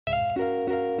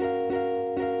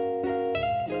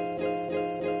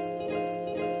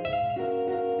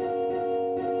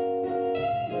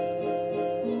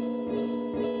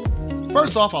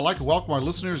First off, I'd like to welcome our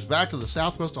listeners back to the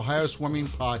Southwest Ohio Swimming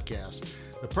Podcast.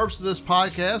 The purpose of this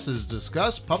podcast is to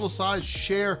discuss, publicize,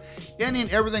 share any and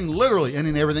everything, literally any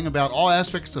and everything about all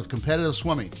aspects of competitive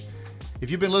swimming. If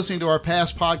you've been listening to our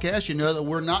past podcasts, you know that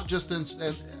we're not just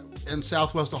in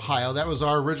Southwest Ohio. That was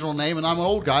our original name, and I'm an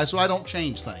old guy, so I don't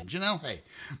change things, Hey,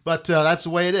 but that's the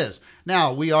way it is.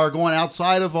 Now, we are going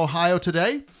outside of Ohio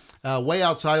today, way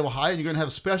outside of Ohio, and you're going to have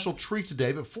a special treat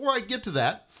today. But before I get to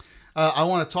that, I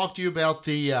want to talk to you about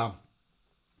the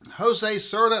Jose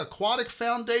Cerda Aquatic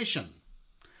Foundation.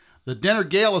 The dinner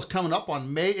gala is coming up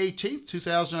on May 18th,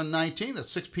 2019 at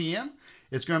 6 p.m.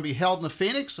 It's going to be held in the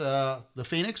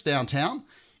Phoenix downtown,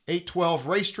 812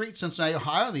 Ray Street, Cincinnati,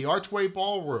 Ohio, the Archway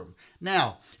Ballroom.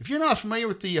 Now, if you're not familiar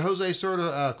with the Jose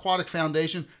Cerda Aquatic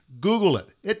Foundation, Google it.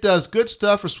 It does good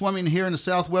stuff for swimming here in the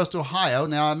Southwest Ohio.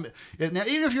 Now, even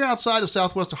if you're outside of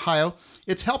Southwest Ohio,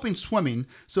 it's helping swimming.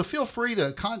 So feel free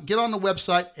to get on the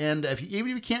website, and even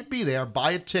if you can't be there,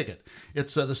 buy a ticket.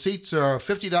 It's the seats are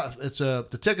 $50.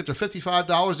 The tickets are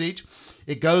 $55 each.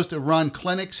 It goes to run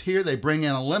clinics here. They bring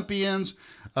in Olympians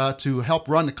to help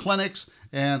run the clinics.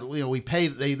 And we pay.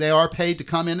 They are paid to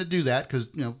come in and do that because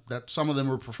that some of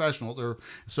them are professionals.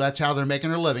 So that's how they're making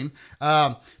their living.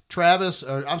 Davis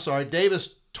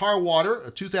Tarwater,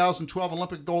 a 2012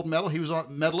 Olympic gold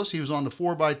medalist. He was on the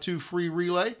 4x2 free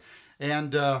relay,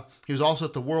 and he was also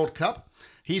at the World Cup.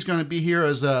 He's going to be here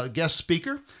as a guest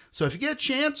speaker. So if you get a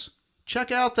chance, check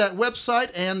out that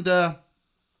website and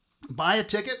buy a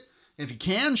ticket. If you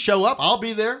can, show up. I'll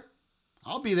be there.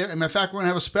 As a matter of fact, we're going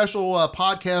to have a special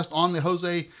podcast on the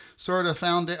Jose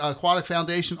Cerda Aquatic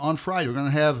Foundation on Friday. We're going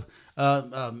to have,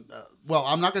 I'm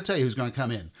not going to tell you who's going to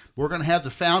come in. We're going to have the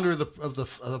founder of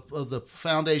the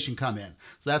foundation come in.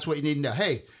 So that's what you need to know.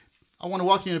 Hey, I want to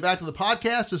welcome you back to the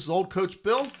podcast. This is Old Coach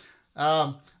Bill.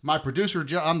 My producer,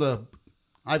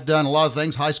 I've done a lot of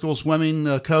things: high school swimming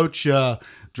coach,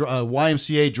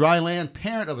 YMCA dryland,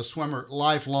 parent of a swimmer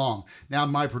lifelong. Now,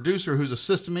 my producer, who's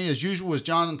assisting me as usual, is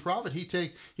Jonathan Profit. He's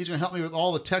going to help me with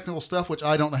all the technical stuff, which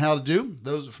I don't know how to do.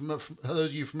 Those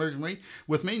of you familiar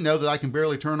with me know that I can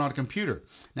barely turn on a computer.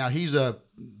 Now, he's a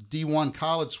D1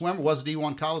 college swimmer, was a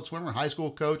D1 college swimmer, high school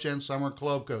coach, and summer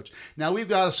club coach. Now, we've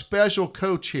got a special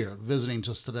coach here visiting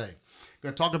us today. We're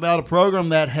going to talk about a program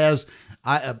that has,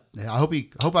 I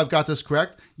hope I've got this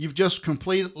correct. You've just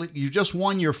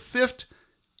won your 5th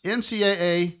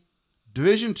NCAA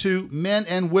Division II Men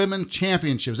and Women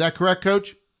Championship. Is that correct,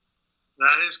 Coach?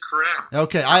 That is correct.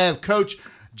 Okay, I have Coach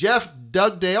Jeff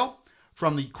Dugdale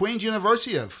from the Queen's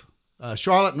University of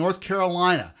Charlotte, North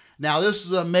Carolina. Now, this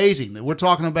is amazing. We're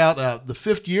talking about the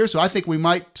 5th year, so I think we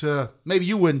might, maybe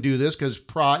you wouldn't do this because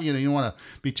you don't want to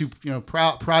be too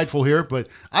prideful here, but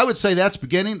I would say that's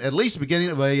at least the beginning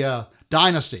of a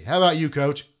dynasty. How about you,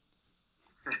 Coach?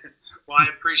 Well, I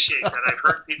appreciate that. I've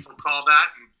heard people call that.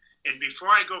 And before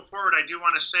I go forward, I do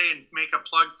want to say and make a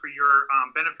plug for your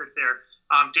benefit there.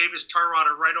 Davis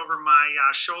Tarwater, right over my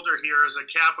shoulder here, is a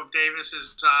cap of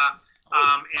Davis's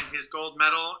and his gold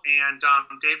medal. And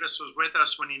Davis was with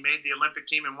us when he made the Olympic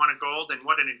team and won a gold. And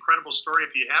what an incredible story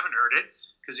if you haven't heard it.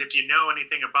 Because if you know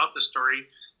anything about the story,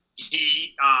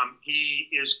 he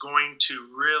is going to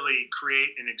really create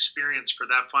an experience for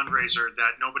that fundraiser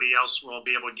that nobody else will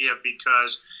be able to give,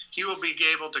 because he will be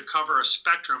able to cover a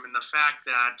spectrum in the fact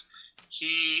that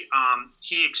he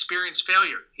experienced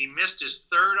failure. He missed his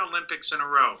 3rd Olympics in a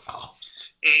row. Oh.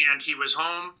 And he was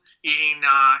home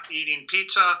eating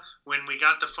pizza when we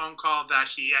got the phone call that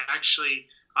he actually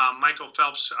Michael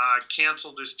Phelps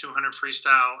canceled his 200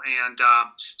 freestyle and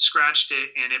scratched it,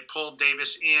 and it pulled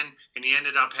Davis in, and he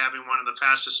ended up having one of the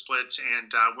fastest splits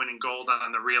and winning gold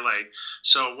on the relay.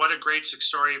 So what a great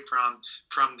story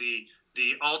from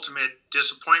the ultimate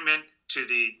disappointment to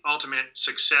the ultimate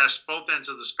success, both ends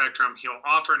of the spectrum. He'll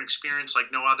offer an experience like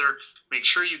no other. Make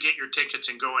sure you get your tickets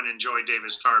and go and enjoy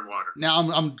Davis Tarwater. Now,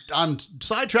 I'm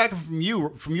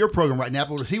sidetracking from your program right now,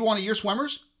 but was he one of your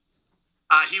swimmers?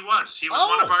 He was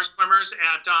one of our swimmers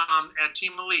at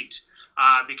Team Elite,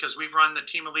 because we've run the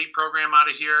Team Elite program out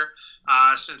of here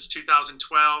since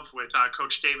 2012 with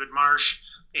Coach David Marsh,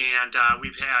 and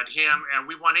we've had him, and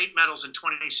we won 8 medals in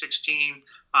 2016,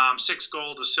 6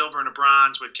 gold, a silver, and a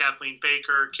bronze with Kathleen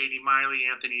Baker, Katie Miley,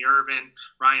 Anthony Irvin,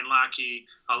 Ryan Lockey,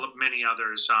 many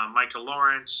others, Micah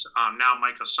Lawrence, now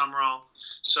Micah Summerall.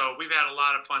 So we've had a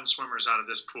lot of fun swimmers out of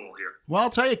this pool here. Well, I'll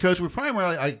tell you, Coach,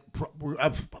 I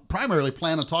primarily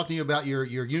plan on talking to you about your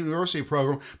university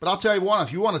program. But I'll tell you what,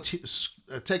 if you want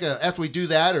to take after we do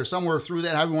that or somewhere through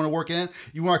that, however you want to work in,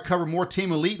 you want to cover more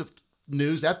Team Elite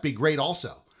news, that'd be great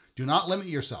also. Do not limit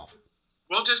yourself.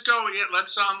 We'll just go. Yeah,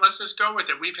 let's just go with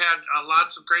it. We've had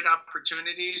lots of great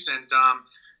opportunities, and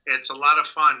It's a lot of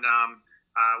fun.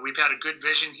 We've had a good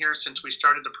vision here since we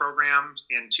started the program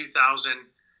in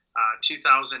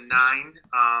 2009.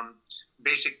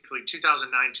 Basically,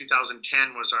 2009,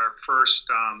 2010 was our first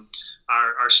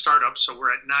our startup. So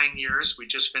we're at 9 years. We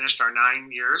just finished our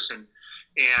 9 years, and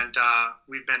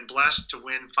we've been blessed to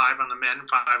win 5 on the men,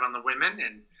 5 on the women,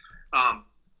 and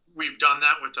we've done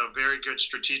that with a very good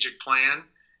strategic plan,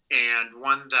 and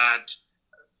one that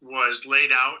was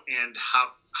laid out and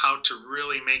how to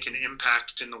really make an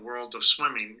impact in the world of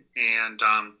swimming. And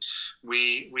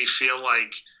we feel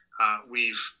like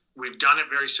we've done it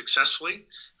very successfly,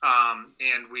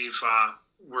 and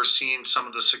we're seeing some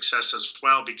of the success as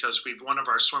well, because one of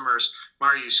our swimmers,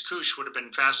 Marius Kush, would have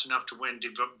been fast enough to win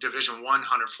Division I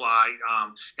 100 fly,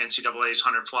 NCAA's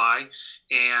 100 fly,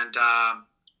 and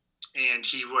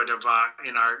he would have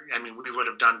we would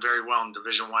have done very well in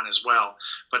Division I as well.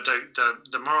 But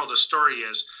the moral of the story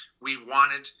is, we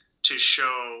wanted to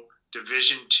show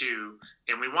Division II,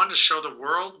 and we wanted to show the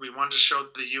world, we wanted to show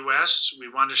the U.S., we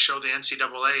wanted to show the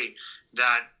NCAA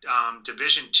that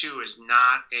Division II is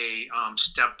not a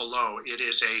step below. It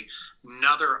is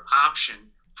another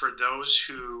option for those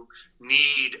who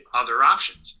need other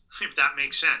options, if that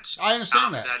makes sense. I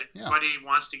understand that. Everybody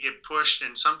wants to get pushed,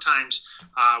 and sometimes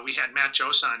we had Matt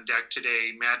Josa on deck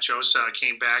today. Matt Josa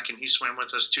came back, and he swam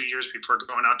with us 2 years before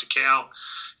going out to Cal.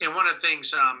 And one of the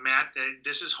things, Matt,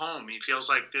 this is home. He feels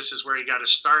like this is where he got to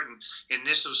start, and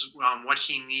this is what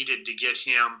he needed to get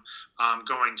him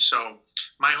going. So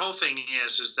my whole thing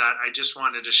is that I just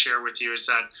wanted to share with you is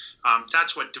that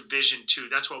that's what Division II,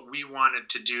 that's what we wanted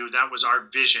to do. That was our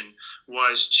vision,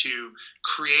 was to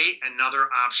create another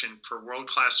option for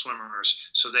world-class swimmers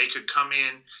so they could come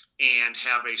in and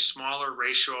have a smaller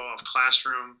ratio of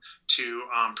classroom to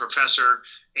professor,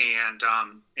 and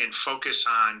focus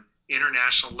on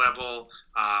international level,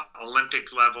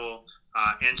 Olympic level,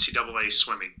 NCAA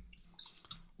swimming.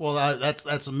 Well,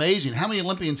 that's amazing. How many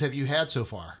Olympians have you had so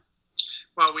far?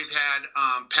 Well, we've had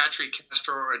Patrick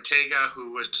Castro Ortega,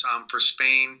 who was for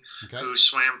Spain, who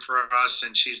swam for us,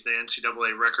 and she's the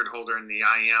NCAA record holder in the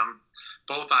IM.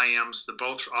 Both IMs,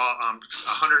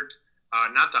 100,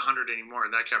 not the 100 anymore.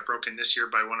 That got broken this year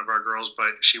by one of our girls,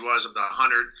 but she was of the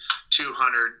 100,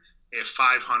 200,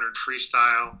 500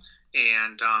 freestyle,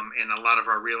 and a lot of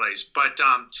our relays. But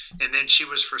and then she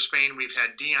was for Spain. We've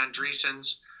had Dion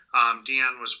Driesens.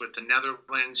 Dion was with the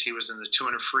Netherlands. He was in the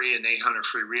 200 free and 800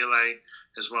 free relay,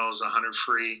 as well as the 100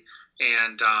 free.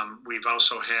 And we've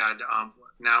also had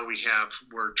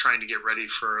we're trying to get ready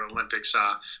for Olympics,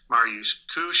 Marius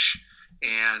Kush.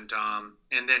 And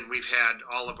then we've had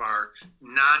all of our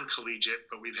non-collegiate,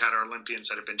 but we've had our Olympians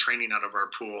that have been training out of our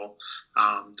pool.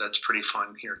 That's pretty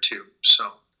fun here too.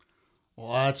 So.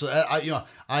 Well,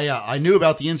 I knew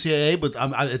about the NCAA, but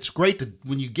it's great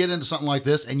when you get into something like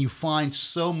this and you find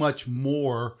so much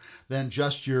more than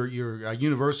just your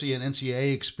university and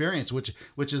NCAA experience, which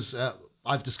is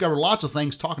I've discovered lots of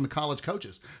things talking to college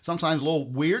coaches. Sometimes a little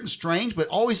weird and strange, but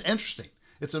always interesting.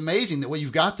 It's amazing that what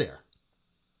you've got there.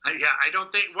 Yeah, I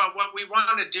don't think. Well, what we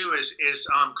want to do is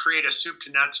create a soup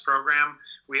to nuts program.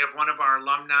 We have one of our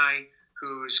alumni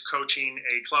who's coaching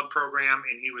a club program,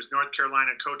 and he was North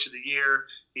Carolina Coach of the Year.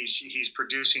 He's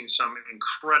producing some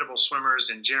incredible swimmers,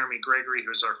 and Jeremy Gregory,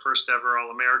 who's our first ever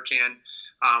All-American.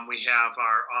 We have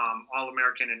our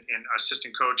All-American and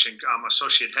assistant coach and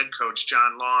associate head coach,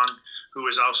 John Long, who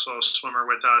is also a swimmer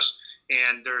with us.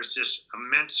 And there's this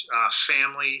immense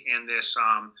family and this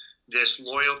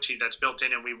loyalty that's built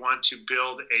in, and we want to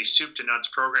build a soup to nuts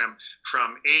program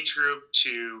from age group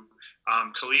to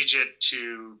collegiate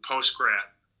to post-grad.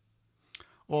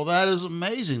 Well, that is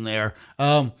amazing there.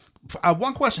 One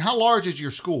question, how large is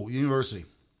your school, university?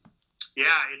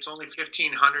 Yeah, it's only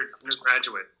 1,500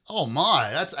 undergraduate. Oh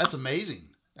my, that's amazing.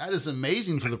 That is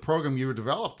amazing for the program you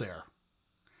developed there.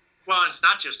 Well, it's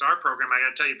not just our program. I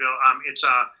got to tell you, Bill,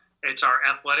 it's our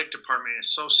athletic department is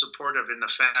so supportive in the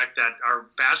fact that our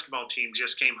basketball team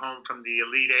just came home from the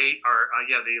Elite Eight,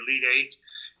 the Elite Eight,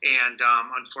 and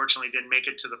unfortunately didn't make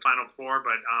it to the Final Four,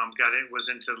 but was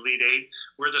into the Elite Eight.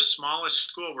 We're the smallest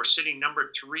school. We're sitting number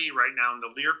 3 right now in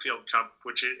the Learfield Cup,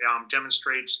 which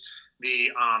demonstrates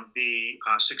the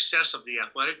success of the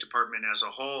athletic department as a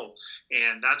whole,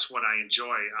 and that's what I enjoy.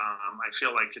 I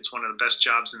feel like it's one of the best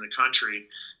jobs in the country,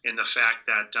 in the fact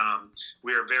that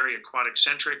we are very aquatic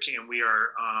centric, and we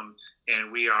are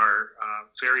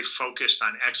very focused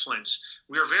on excellence.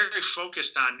 We are very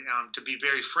focused on, to be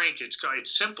very frank, it's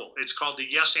simple. It's called the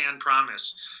yes and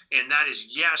promise, and that is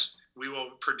yes. We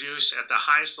will produce at the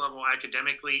highest level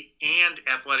academically and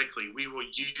athletically. We will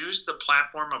use the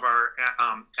platform of our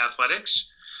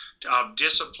athletics, of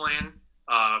discipline,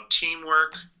 of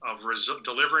teamwork, of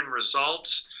delivering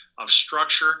results, of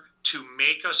structure to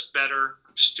make us better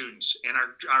students. And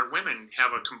our women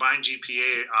have a combined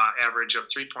GPA average of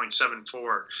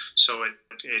 3.74. So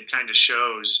it kind of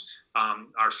shows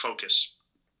our focus.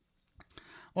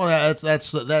 Well,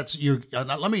 that's your.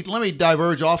 Let me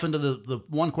diverge off into the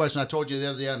one question I told you the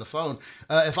other day on the phone.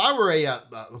 If I were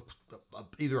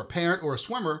either a parent or a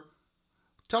swimmer,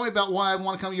 tell me about why I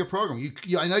want to come to your program.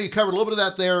 I know you covered a little bit of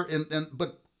that there,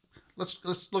 but let's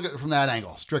look at it from that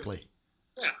angle strictly.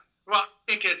 Yeah. Well, I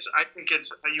think it's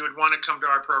you would want to come to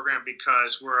our program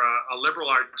because we're a liberal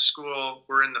arts school.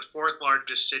 We're in the fourth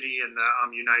largest city in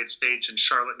the United States, in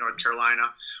Charlotte, North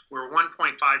Carolina. We're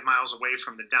 1.5 miles away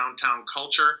from the downtown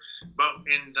culture, but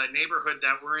in the neighborhood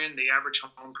that we're in, the average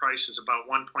home price is about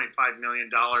 $1.5 million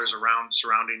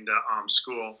surrounding the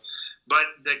school. But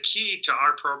the key to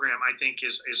our program, I think,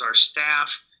 is our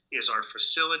staff, is our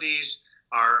facilities,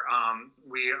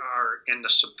 we are in the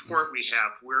support we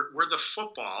have. We're the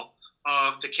football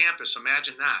of the campus.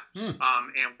 Imagine that.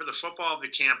 And we're the football of the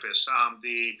campus.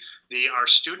 Our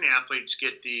student athletes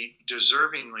get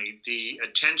deservingly the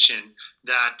attention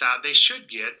that they should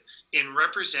get in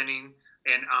representing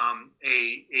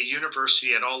a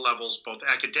university at all levels, both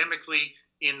academically,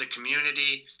 in the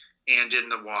community, and in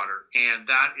the water. And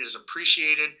that is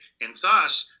appreciated. And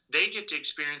thus, they get to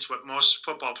experience what most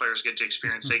football players get to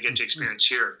experience. They get to experience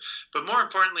here. But more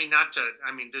importantly,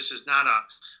 this is not a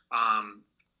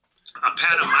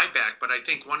pat on my back, but I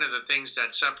think one of the things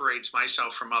that separates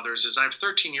myself from others is I have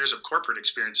 13 years of corporate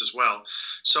experience as well.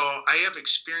 So I have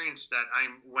experience that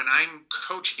when I'm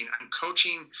coaching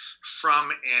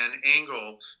from an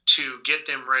angle to get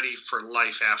them ready for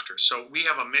life after. So we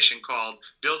have a mission called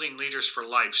Building Leaders for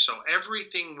Life. So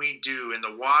everything we do in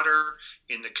the water,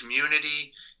 in the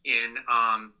community, in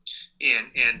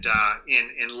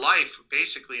life,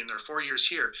 basically in their 4 years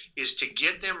here, is to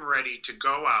get them ready to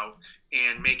go out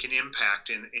and make an impact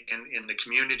in the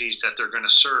communities that they're going to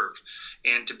serve,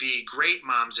 and to be great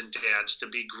moms and dads, to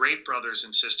be great brothers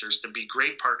and sisters, to be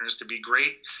great partners, to be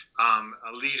great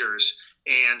leaders.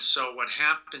 And so what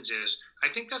happens is, I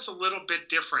think that's a little bit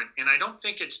different, and I don't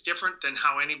think it's different than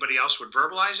how anybody else would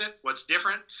verbalize it. What's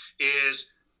different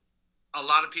is a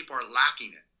lot of people are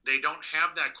lacking it. They don't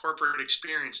have that corporate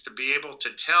experience to be able to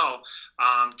tell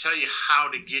you how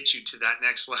to get you to that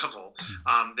next level.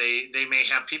 They may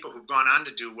have people who've gone on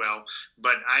to do well,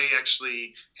 but I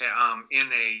actually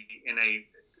in a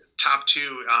top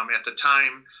two at the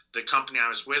time. The company I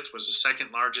was with was the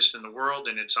second largest in the world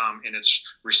in its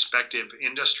respective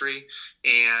industry,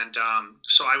 and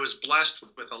so I was blessed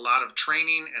with a lot of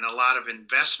training and a lot of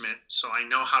investment. So I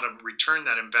know how to return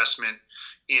that investment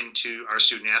into our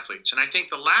student athletes. And I think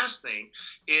the last thing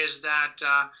is that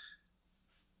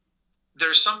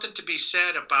there's something to be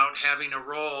said about having a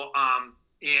role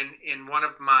in one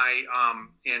of my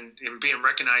in being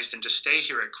recognized and to stay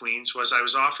here at Queens. Was I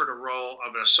was offered a role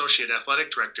of an associate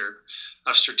athletic director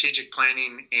of strategic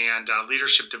planning and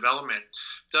leadership development.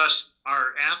 Thus,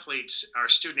 our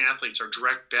student athletes are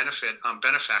direct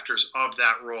benefactors of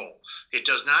that role. It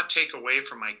does not take away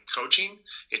from my coaching.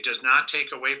 It does not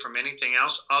take away from anything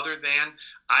else other than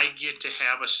I get to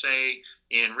have a say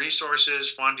in resources,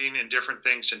 funding, and different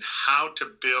things, and how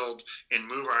to build and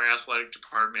move our athletic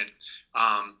department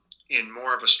in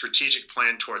more of a strategic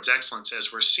plan towards excellence,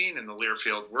 as we're seeing in the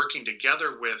Learfield, working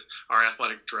together with our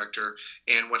athletic director.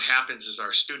 And what happens is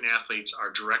our student athletes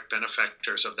are direct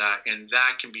benefactors of that, and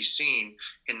that can be seen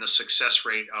in the success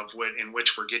rate in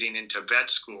which we're getting into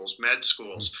vet schools, med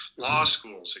schools, law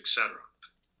schools, etc.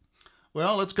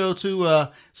 Well, let's go to,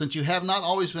 since you have not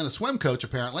always been a swim coach,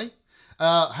 apparently,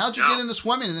 how'd you get into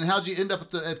swimming, and then how'd you end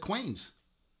up at Queens?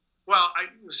 Well,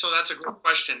 so that's a great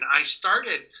question. I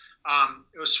started...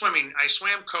 it was swimming. I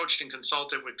swam, coached, and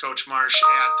consulted with Coach Marsh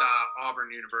at Auburn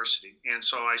University. And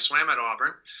so I swam at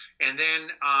Auburn. And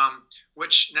then,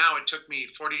 which now it took me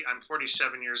I'm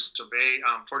 47 years of age,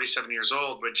 47 years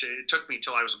old, which it took me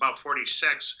till I was about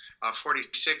 46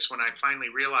 when I finally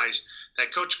realized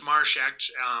that Coach Marsh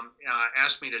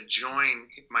asked me to join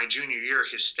my junior year,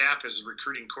 his staff as a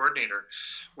recruiting coordinator.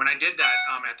 When I did that,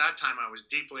 at that time, I was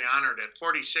deeply honored. At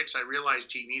 46, I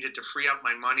realized he needed to free up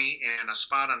my money and a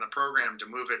spot on the program to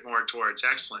move it more towards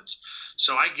excellence.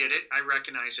 So I get it. I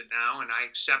recognize it now, and I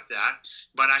accept that.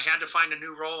 But I had to find a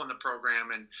new role in the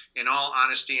program. And in all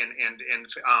honesty, and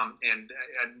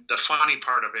the funny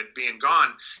part of it being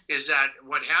gone is that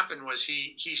what happened was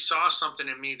he saw something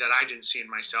in me that I didn't see in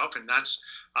myself, and that's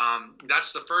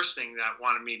that's the first thing that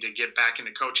wanted me to get back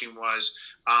into coaching was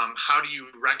how do you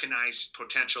recognize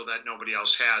potential that nobody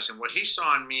else has? And what he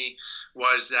saw in me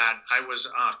was that I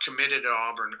was committed at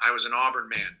Auburn. I was an Auburn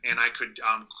man, and I could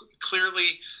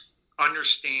clearly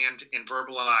understand and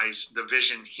verbalize the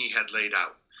vision he had laid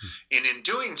out. And in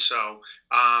doing so,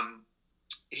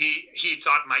 he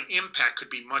thought my impact could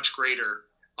be much greater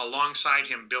alongside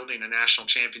him building a national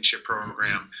championship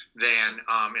program than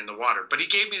in the water. But he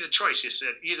gave me the choice. He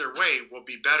said, either way will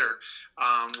be better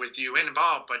with you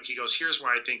involved. But he goes, here's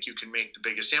where I think you can make the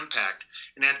biggest impact.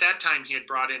 And at that time, he had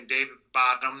brought in David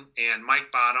Bottom and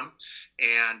Mike Bottom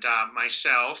and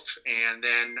myself. And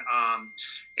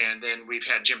then we've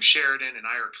had Jim Sheridan and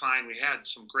Ira Klein. We had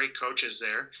some great coaches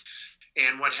there.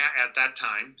 And at that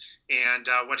time, and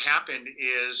what happened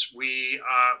is we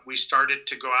started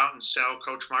to go out and sell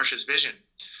Coach Marsh's vision,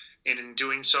 and in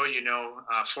doing so,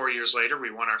 4 years later, we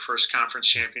won our first conference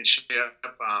championship.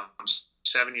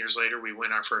 7 years later, we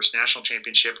win our first national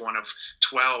championship, one of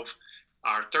 12,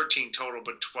 or 13 total,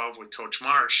 but 12 with Coach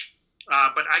Marsh.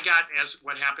 But I got, as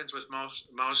what happens with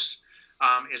most.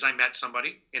 Is I met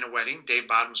somebody in a wedding, Dave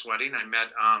Bottom's wedding. I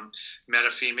met a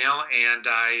female, and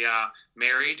I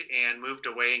married and moved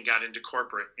away and got into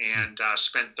corporate and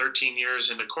spent 13 years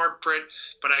into corporate.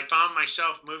 But I found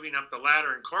myself moving up the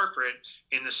ladder in corporate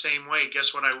in the same way.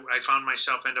 Guess what I found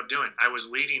myself end up doing? I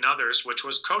was leading others, which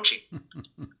was coaching.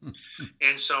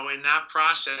 And so in that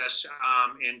process,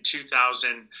 in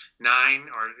 2009,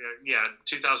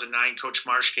 2009, Coach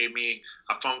Marsh gave me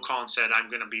a phone call and said, I'm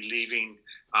going to be leaving.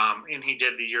 And he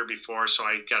did the year before, so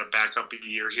I got to back up a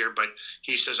year here. But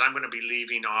he says, I'm going to be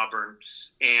leaving Auburn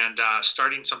and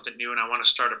starting something new, and I want to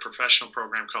start a professional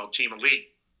program called Team Elite.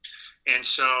 And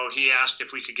so he asked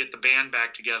if we could get the band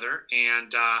back together,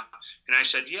 and I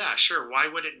said, yeah, sure. Why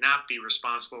would it not be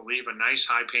responsible to leave a nice,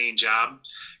 high-paying job,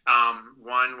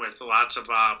 one with lots of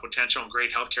potential and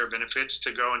great healthcare benefits,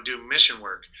 to go and do mission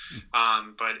work?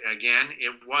 But again,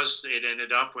 it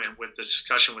ended up with the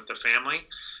discussion with the family.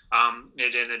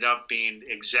 It ended up being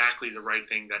exactly the right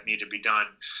thing that needed to be done.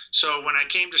 So when I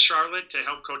came to Charlotte to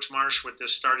help Coach Marsh with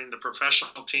this, starting the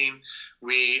professional team,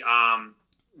 we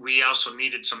also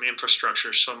needed some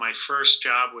infrastructure. So my first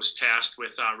job was tasked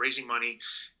with raising money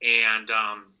and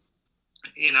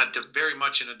very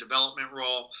much in a development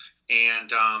role,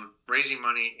 and raising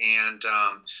money and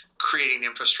creating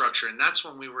infrastructure. And that's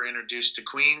when we were introduced to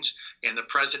Queens and the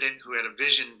president, who had a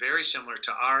vision very similar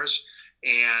to ours.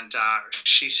 And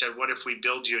she said, what if we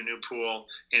build you a new pool?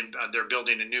 And they're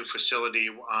building a new facility,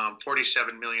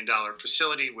 $47 million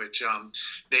facility, which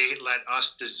they let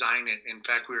us design it. In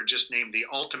fact, we were just named the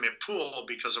ultimate pool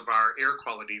because of our air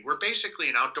quality. We're basically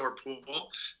an outdoor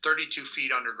pool, 32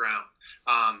 feet underground.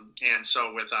 And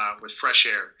so with fresh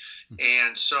air.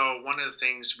 And so one of the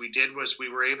things we did was we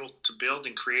were able to build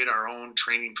and create our own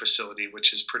training facility,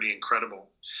 which is pretty incredible.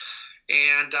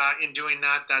 And in doing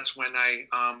that, that's when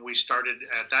we started.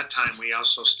 At that time, we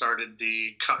also started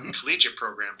the collegiate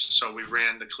programs. So we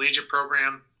ran the collegiate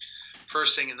program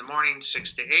first thing in the morning,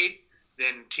 6 to 8,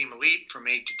 then Team Elite from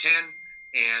 8 to 10,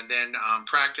 and then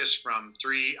practice from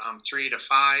 3 to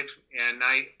 5 at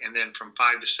night, and then from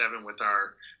 5 to 7 with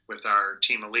our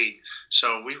Team Elite.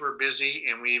 So we were busy,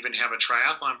 and we even have a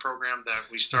triathlon program that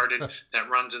we started that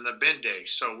runs in the bin day.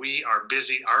 So we are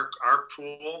busy. Our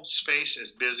pool space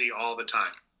is busy all the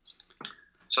time.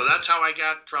 So that's how I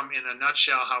got in a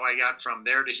nutshell, how I got from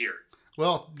there to here.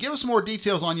 Well, give us more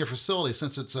details on your facility,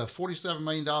 since it's a $47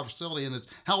 million facility, and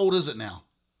how old is it now?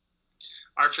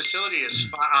 Our facility is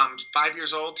 5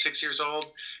 years old, 6 years old,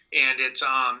 and it's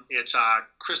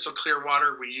crystal clear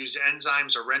water. We use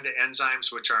enzymes, Orenda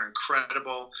enzymes, which are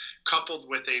incredible. Coupled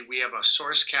with we have a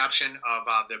source caption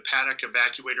of the paddock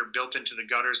evacuator built into the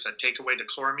gutters that take away the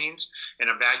chloramines and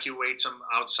evacuates them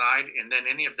outside. And then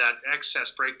any of that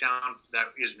excess breakdown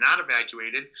that is not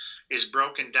evacuated is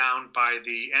broken down by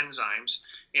the enzymes.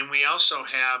 And we also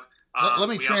have. Let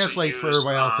me translate for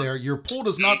everybody out there. Your pool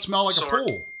does not smell like a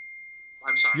pool.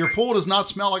 I'm sorry. Your pool does not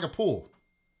smell like a pool.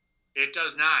 It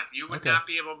does not. You would not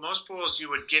be able. Most pools,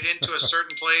 you would get into a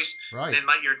certain place right. and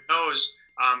let your nose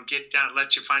get down,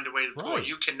 let you find a way to the pool. Right.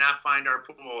 You cannot find our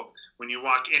pool when you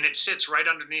walk, and it sits right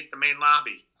underneath the main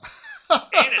lobby, and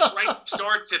it's right next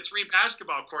door to 3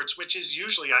 basketball courts, which is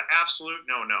usually an absolute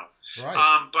no-no.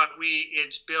 Right. But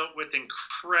it's built with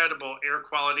incredible air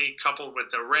quality, coupled with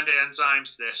the Orenda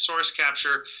enzymes, the source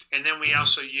capture, and then we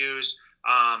also use.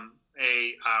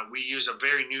 We use a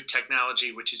very new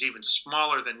technology, which is even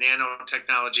smaller than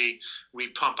nanotechnology. We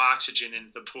pump oxygen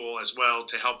into the pool as well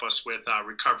to help us with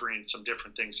recovery and some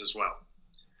different things as well.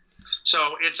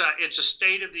 So it's a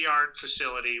state of the art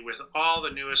facility with all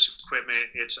the newest equipment.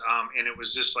 It's and it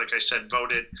was just, like I said,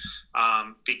 voted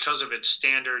because of its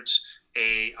standards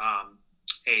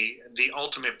the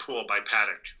ultimate pool by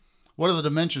Paddock. What are the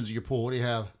dimensions of your pool? What do you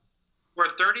have? We're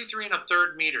 33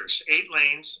 1/3 meters, 8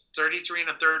 lanes, 33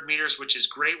 1/3 meters, which is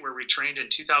great. Where we trained in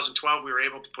 2012, we were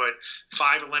able to put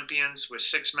 5 Olympians with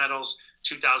 6 medals.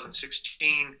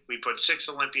 2016, we put 6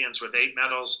 Olympians with 8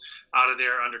 medals out of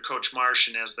there under Coach Marsh,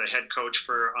 and as the head coach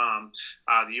for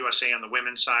the USA on the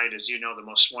women's side, as you know,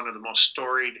 one of the most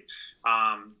storied,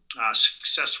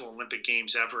 successful Olympic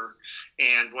Games ever.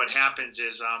 And what happens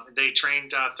is they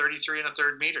trained 33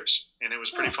 1/3 meters, and it was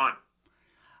pretty fun.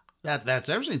 That's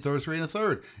everything. 33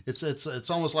 1/3. It's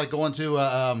almost like going to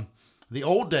the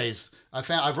old days.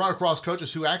 I've run across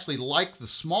coaches who actually like the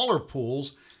smaller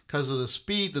pools because of the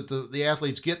speed that the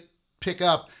athletes pick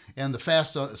up and the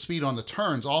fast speed on the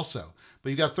turns also. But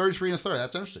you got 33 1/3.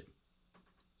 That's interesting.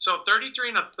 So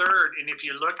 33 1/3, and if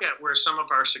you look at where some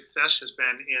of our success has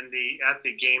been at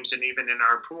the games and even in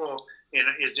our pool,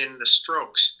 is in the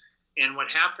strokes. And what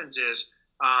happens is,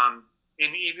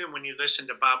 and even when you listen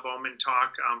to Bob Bowman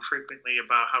talk frequently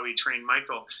about how he trained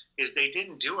Michael, is they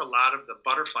didn't do a lot of the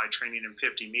butterfly training in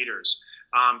 50 meters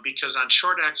because on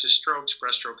short axis strokes,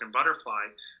 breaststroke and butterfly,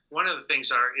 one of the things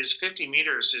is 50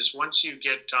 meters is once you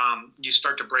get, you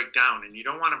start to break down, and you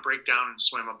don't want to break down and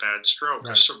swim a bad stroke,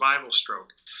 right. A survival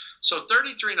stroke. So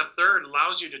 33 1/3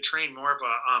 allows you to train more of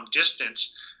a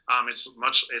distance.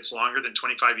 It's longer than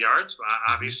 25 yards,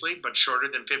 obviously, but shorter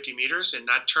than 50 meters, and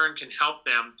that turn can help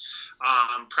them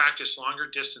practice longer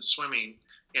distance swimming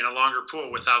in a longer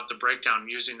pool without the breakdown,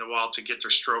 using the wall to get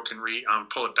their stroke and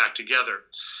pull it back together.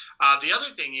 The other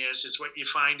thing is what you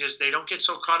find is they don't get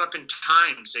so caught up in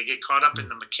times. They get caught up in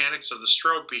the mechanics of the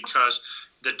stroke because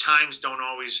the times don't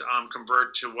always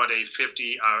convert to what a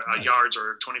 50 yards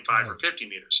or 25 or 50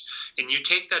 meters. And you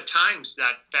take that times,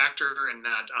 that factor and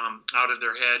that out of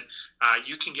their head,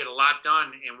 you can get a lot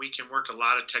done, and we can work a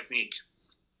lot of technique.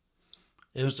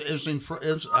 I was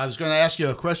going to ask you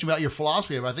a question about your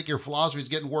philosophy, but I think your philosophy is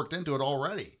getting worked into it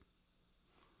already.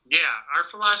 Yeah, our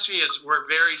philosophy is we're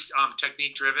very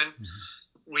technique driven.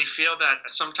 Mm-hmm.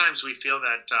 Sometimes we feel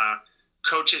that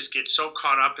coaches get so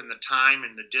caught up in the time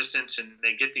and the distance, and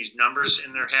they get these numbers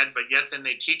in their head, but yet then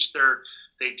they teach their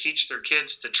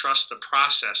kids to trust the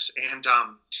process.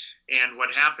 And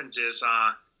what happens is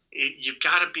you've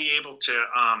got to be able to.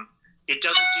 It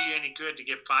doesn't do you any good to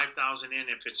get 5,000 in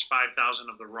if it's 5,000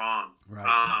 of the wrong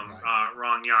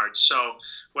yards. So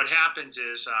what happens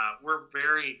is we're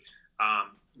very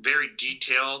very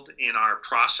detailed in our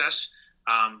process,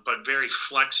 but very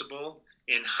flexible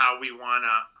in how we want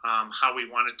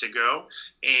it to go.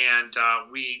 And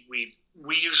we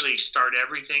usually start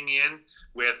everything in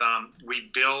with we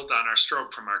build on our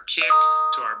stroke from our kick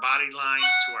to our body line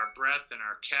to our breath and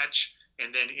our catch,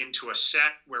 and then into a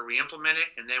set where we implement it,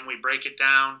 and then we break it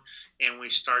down, and we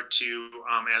start to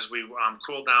as we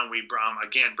cool down, we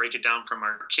again break it down from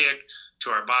our kick to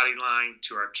our body line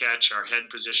to our catch, our head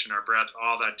position, our breath,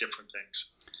 all that different things.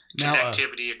 Now,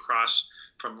 connectivity across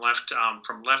from left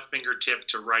fingertip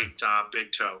to right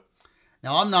big toe.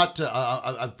 Now I'm not.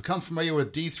 I've become familiar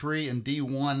with D3 and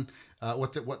D1.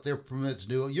 What they're permitted to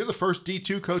do. You're the first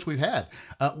D2 coach we've had.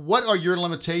 What are your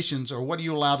limitations, or what are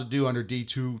you allowed to do under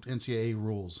D2 NCAA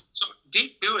rules? So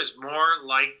D2 is more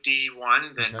like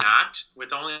D1 than not,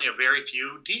 with only a very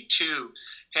few. D2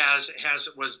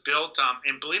 was built,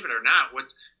 and believe it or not,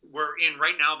 what we're in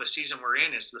right now, the season we're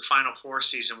in is the Final Four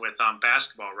season with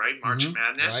basketball, right? March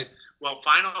Madness. Right. Well,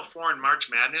 Final Four and March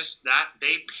Madness,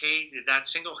 that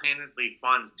single-handedly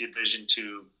funds Division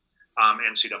II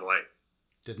NCAA.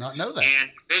 Did not know that.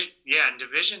 And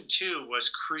Division II was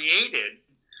created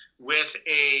with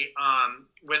a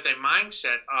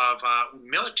mindset of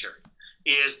military.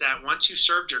 Is that once you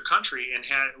served your country and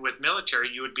had with military,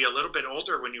 you would be a little bit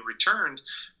older when you returned,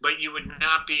 but you would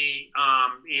not be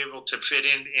able to fit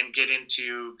in and get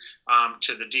into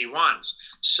to the D1s.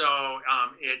 So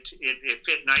it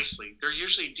fit nicely. They're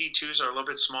usually D2s are a little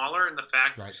bit smaller in the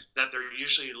fact that they're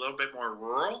usually a little bit more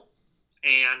rural.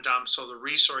 And so the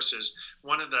resources,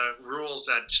 one of the rules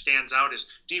that stands out is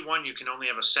D1, you can only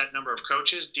have a set number of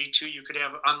coaches. D2, you could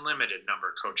have unlimited number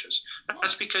of coaches.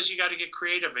 That's because you got to get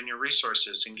creative in your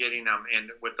resources and getting them in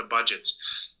with the budgets.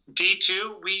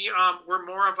 D2, we're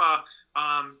more of a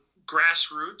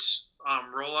grassroots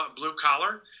roll up blue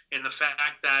collar in the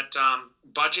fact that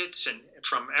budgets and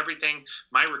from everything,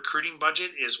 my recruiting budget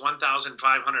is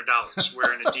 $1,500,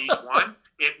 where in a D1,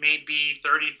 it may be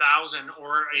 $30,000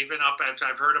 or even up.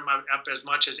 I've heard them up as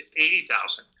much as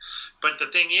 $80,000. But the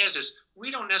thing is we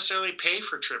don't necessarily pay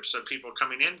for trips of people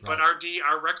coming in, but Right.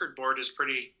 our record board is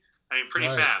pretty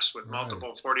Right. fast with Right.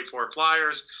 multiple 44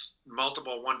 flyers,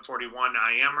 multiple 141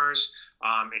 IMers,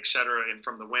 et cetera, and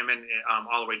from the women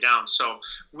all the way down. So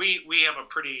we have a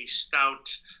pretty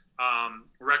stout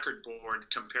record board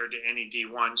compared to any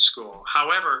D1 school.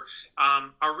 However,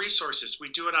 our resources, we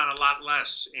do it on a lot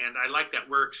less, and I like that.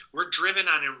 We're driven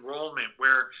on enrollment,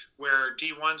 where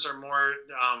D1s are more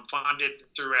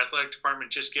funded through athletic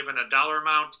department, just given a dollar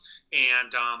amount,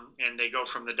 and they go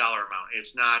from the dollar amount.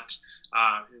 It's not.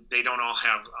 They don't all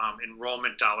have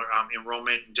enrollment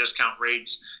discount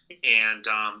rates and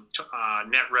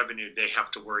net revenue they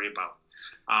have to worry about.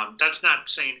 That's not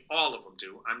saying all of them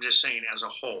do. I'm just saying as a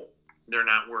whole, they're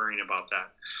not worrying about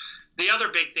that. The other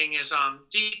big thing is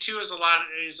D2 is a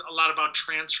lot about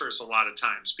transfers a lot of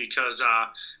times, because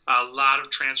a lot of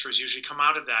transfers usually come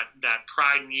out of that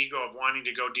pride and ego of wanting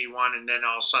to go D1, and then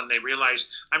all of a sudden they realize,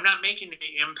 I'm not making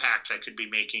the impact I could be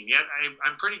making yet.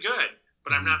 I'm pretty good,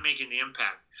 but I'm not making the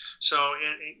impact. So,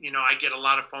 I get a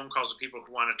lot of phone calls of people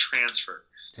who want to transfer.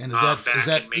 And is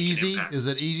that easy? Is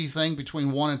it easy thing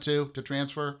between 1 and 2 to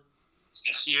transfer?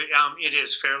 Yes, it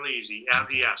is fairly easy.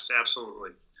 Okay. Yes,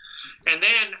 absolutely. And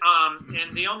then,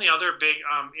 and the only other big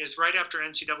is right after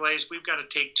NCAA's, we've got to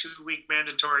take 2-week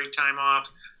mandatory time off.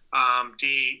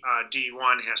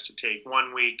 D1 has to take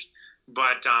 1 week,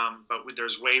 but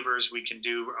there's waivers we can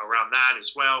do around that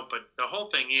as well. But the whole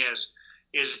thing is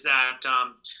that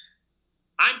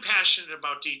I'm passionate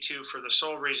about D2 for the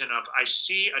sole reason of I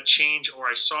see a change, or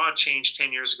I saw a change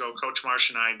 10 years ago, Coach Marsh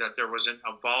and I, that there was an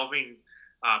evolving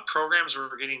programs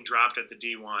were getting dropped at the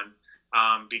D1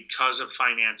 because of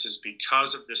finances,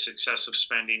 because of this excessive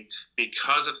spending,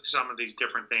 because of some of these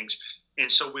different things. And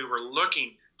so we were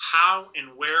looking, how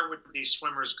and where would these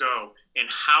swimmers go, and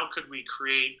how could we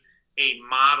create a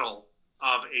model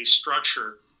of a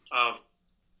structure of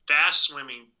fast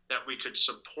swimming that we could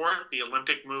support the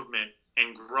Olympic movement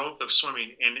and growth of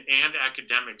swimming and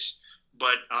academics,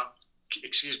 but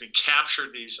capture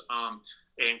these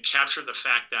and capture the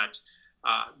fact that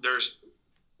there's,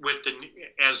 with the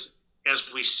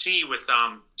as we see with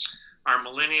our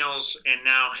millennials, and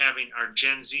now having our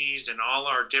Gen Zs and all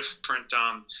our different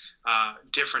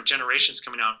generations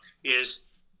coming out, is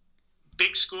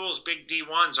big schools, big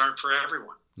D1s aren't for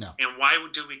everyone. No. And why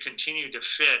do we continue to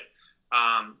fit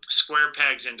square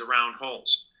pegs into round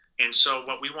holes? And so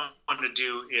what we want to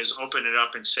do is open it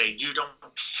up and say, you don't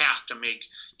have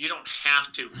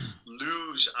to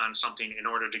lose on something in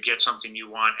order to get something you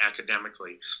want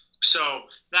academically. So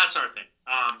that's our thing.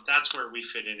 That's where we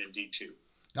fit in D2.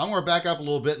 Now I'm going to back up a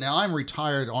little bit. Now I'm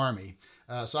retired Army,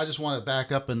 so I just want to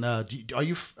back up and do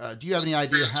you have any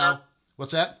idea how?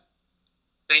 What's that?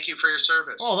 Thank you for your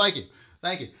service. Oh, thank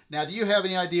you. Now, do you have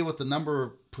any idea what the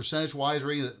number percentage-wise,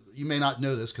 you may not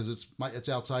know this because it's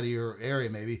outside of your area,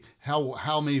 maybe,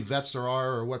 how many vets there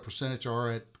are, or what percentage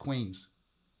are at Queens?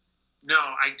 No,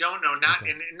 I don't know. Not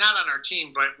on our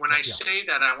team, but when I say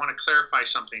that, I want to clarify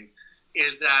something.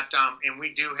 Is that, and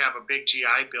we do have a big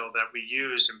GI bill that we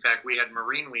use. In fact, we had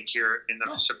Marine Week here in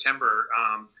September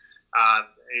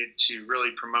to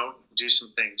really promote and do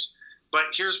some things. But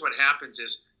here's what happens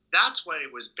is, that's what it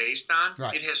was based on.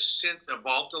 Right. It has since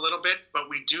evolved a little bit, but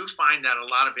we do find that a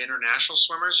lot of international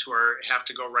swimmers who have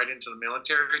to go right into the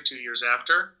military 2 years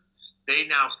after, they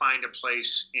now find a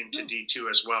place into D2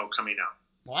 as well coming up.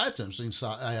 Well, that's interesting. So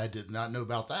I did not know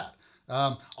about that.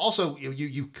 Also,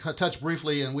 you touched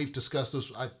briefly, and we've discussed this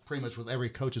pretty much with every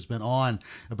coach that's been on,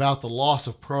 about the loss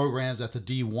of programs at the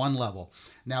D1 level.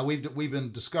 Now, we've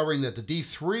been discovering that the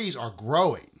D3s are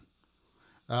growing.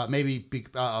 Maybe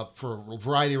for a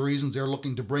variety of reasons, they're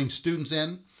looking to bring students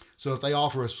in. So if they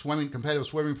offer a competitive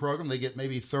swimming program, they get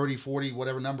maybe 30, 40,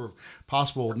 whatever number of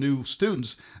possible new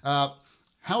students. How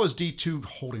is D2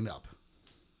 holding up?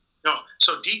 No,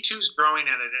 so D2 is growing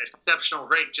at an exceptional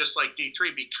rate, just like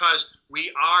D3, because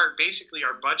our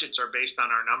budgets are based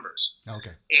on our numbers.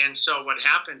 Okay. And so what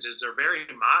happens is they're very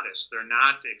modest. They're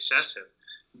not excessive.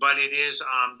 But it is,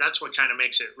 that's what kind of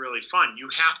makes it really fun. You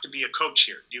have to be a coach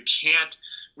here. You can't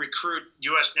recruit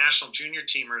U.S. national junior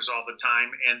teamers all the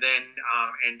time and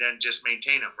then just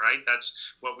maintain them, right? That's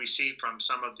what we see from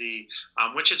some of the,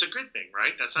 which is a good thing,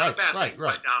 right? That's not a bad thing.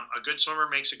 Right. But a good swimmer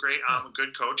makes a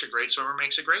good coach. A great swimmer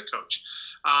makes a great coach.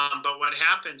 But what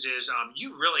happens is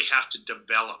you really have to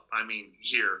develop.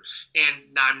 Here,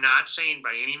 and I'm not saying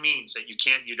by any means that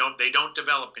they don't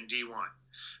develop in D1,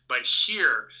 but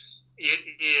here.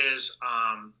 It is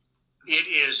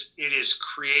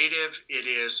creative. It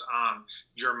is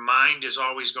your mind is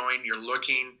always going. You're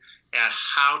looking at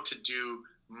how to do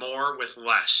more with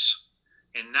less,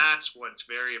 And that's what's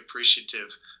very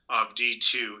appreciative of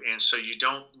D2. And so you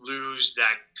don't lose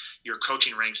that your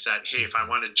coaching ranks that, hey, if I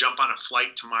want to jump on a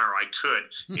flight tomorrow, I could.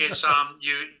 It's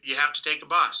you have to take a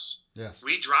bus. Yes.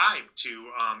 We drive to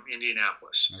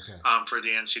Indianapolis for the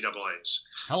NCAAs.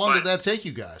 How long did that take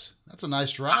you guys? That's a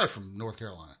nice drive from North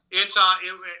Carolina. It's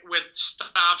with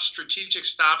strategic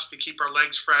stops to keep our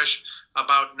legs fresh,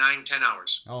 about 9-10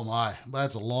 hours. Oh my,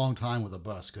 that's a long time with a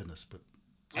bus. Goodness, but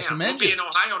I we'll be in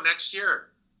Ohio next year.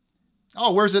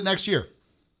 Oh, where's it next year?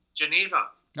 Geneva.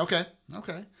 Okay.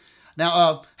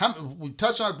 Now, we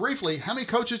touched on it briefly. How many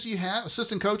coaches do you have?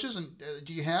 Assistant coaches, and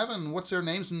do you have, and what's their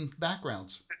names and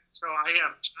backgrounds? So I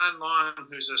have John Long,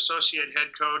 who's associate head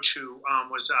coach, who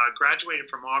was graduated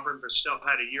from Auburn, but still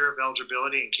had a year of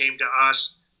eligibility and came to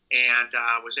us and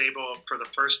was able, for the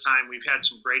first time, we've had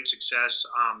some great success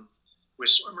with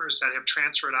swimmers that have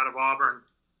transferred out of Auburn.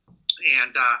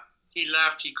 And he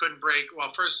left. He couldn't break.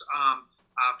 Well, first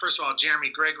of all, Jeremy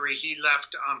Gregory, he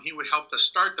left. He would help to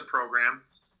start the program,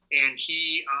 and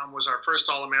he was our first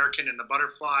All-American in the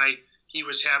butterfly. He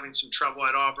was having some trouble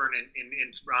at Auburn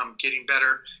and getting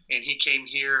better, and he came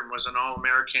here and was an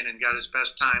All-American and got his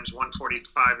best times,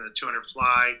 145 in the 200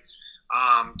 fly.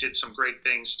 Did some great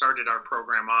things, started our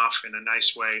program off in a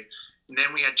nice way. And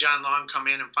then we had John Long come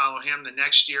in and follow him the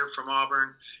next year from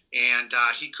Auburn, and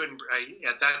he couldn't,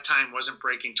 at that time, wasn't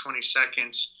breaking 20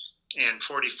 seconds and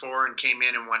 44, and came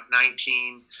in and went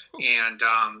 19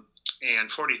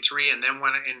 and 43, and then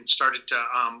went and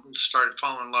started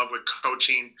falling in love with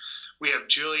coaching. We have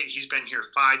Julie. He's been here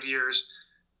 5 years.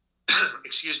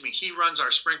 Excuse me. He runs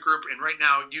our sprint group, and right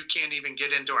now you can't even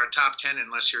get into our top 10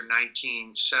 unless you're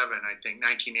 19.7, I think,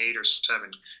 19.8 or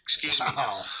 7. Excuse me.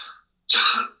 Wow.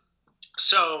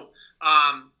 So,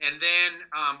 and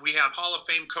then we have Hall of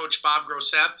Fame coach Bob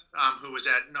Groseth, who was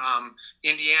at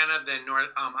Indiana, then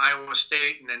Iowa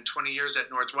State, and then 20 years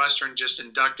at Northwestern, just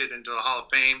inducted into the Hall of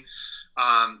Fame.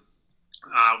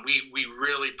 We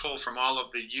really pull from all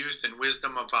of the youth and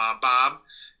wisdom of Bob,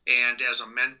 and as a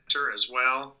mentor as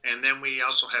well. And then we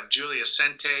also have Julia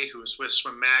Sente, who is with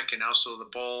Swim Mac and also the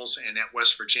Bulls, and at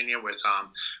West Virginia with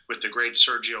the great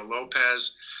Sergio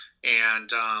Lopez.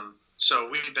 And so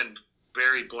we've been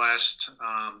very blessed.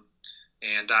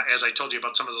 And as I told you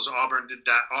about some of those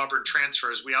Auburn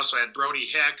transfers, we also had Brody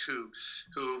Heck, who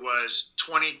was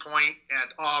 20-point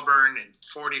at Auburn and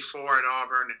 44 at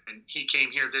Auburn, and he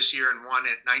came here this year and won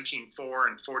at 19.4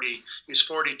 and 40. He's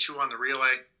 42 on the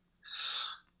relay.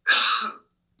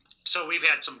 So we've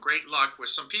had some great luck with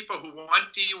some people who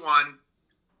went D1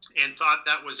 and thought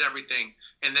that was everything,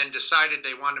 and then decided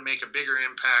they wanted to make a bigger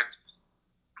impact,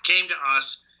 came to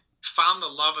us, found the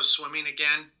love of swimming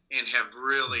again, and have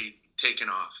really taken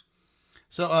off.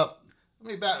 So,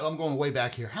 let me back. I'm going way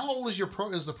back here. How old is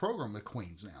the program at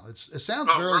Queens now? It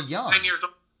sounds very young. 9 years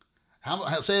old.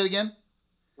 How? Say it again.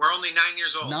 We're only 9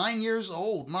 years old. 9 years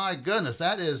old. My goodness,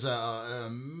 that is an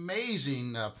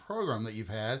amazing program that you've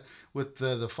had with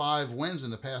the 5 wins in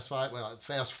the past 5. Well,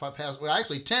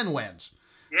 actually 10 wins.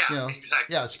 Yeah,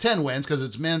 exactly. Yeah, it's 10 wins because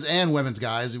it's men's and women's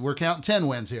guys. We're counting 10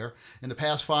 wins here in the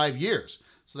past 5 years.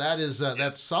 So that is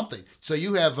that's something. So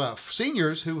you have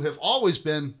seniors who have always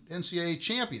been NCAA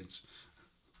champions.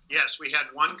 Yes, we had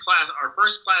one class. Our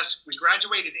first class, we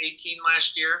graduated 18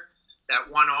 last year. That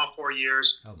won all 4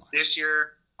 years. Oh my. This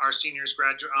year, our seniors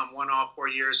won all 4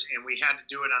 years, and we had to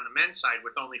do it on the men's side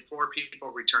with only 4 people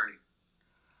returning.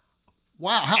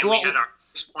 Wow! We had our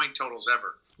highest point totals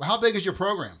ever. Well, how big is your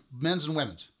program, men's and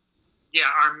women's? Yeah,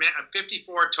 our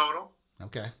 54 total.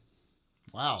 Okay.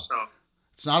 Wow. So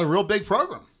it's not a real big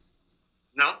program.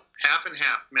 No, half and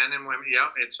half, men and women. Yeah,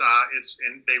 it's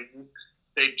and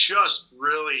they just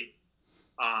really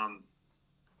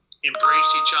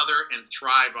embrace each other and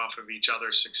thrive off of each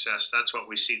other's success. That's what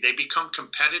we see. They become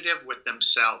competitive with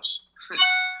themselves.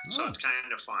 So it's kind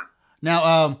of fun.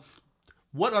 Now,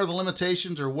 what are the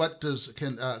limitations, or what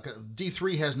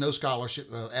D3 has no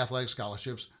scholarship, athletic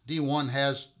scholarships. D1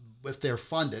 has, if they're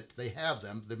funded, they have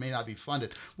them. They may not be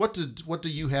funded. What do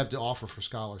you have to offer for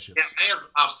scholarships? Yeah, I have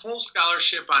a full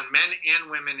scholarship on men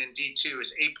and women in D2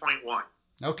 is 8.1.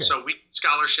 Okay. So we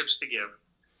scholarships to give,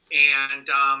 and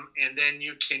then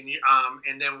you can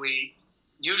and then we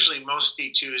usually most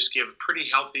D2s give pretty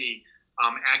healthy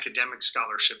academic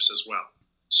scholarships as well.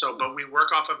 So, but we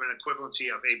work off of an equivalency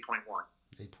of 8.1.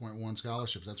 8.1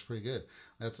 scholarships. That's pretty good.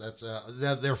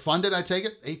 They're funded. I take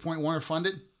it. 8.1 are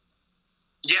funded.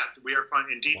 Yeah, we are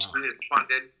funded. In D2, wow. It's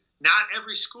funded. Not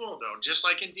every school though. Just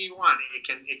like in D1,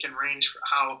 it can range for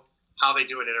how they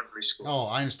do it at every school. Oh,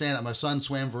 I understand it. My son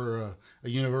swam for a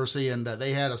university, and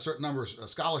they had a certain number of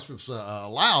scholarships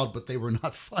allowed, but they were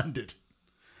not funded.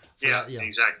 Yeah,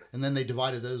 exactly. And then they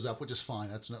divided those up, which is fine.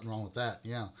 That's nothing wrong with that.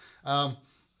 Yeah.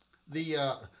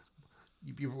 The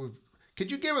could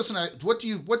you give us do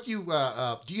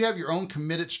you have your own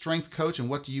committed strength coach, and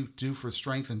what do you do for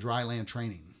strength and dry land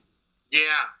training?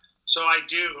 Yeah, so I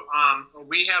do.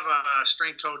 We have a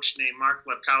strength coach named Mark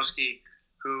Lepkowski,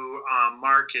 who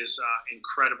Mark is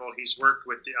incredible. He's worked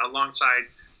alongside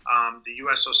the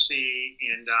USOC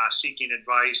and Seeking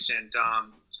Advice,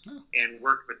 and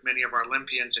worked with many of our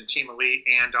Olympians and Team Elite,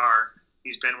 and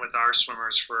he's been with our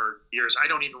swimmers for years. I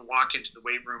don't even walk into the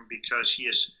weight room because he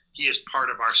is part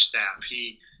of our staff.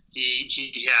 He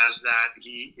has that.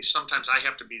 Sometimes I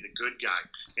have to be the good guy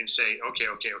and say, okay,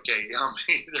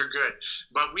 they're good.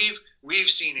 But we've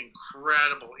seen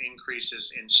incredible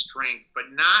increases in strength,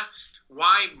 but not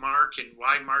why Mark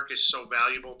is so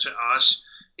valuable to us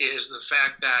is the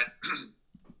fact that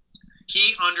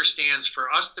he understands,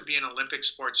 for us to be an Olympic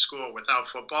sports school without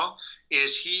football,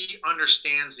 is he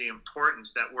understands the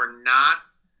importance that we're not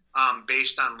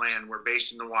based on land, we're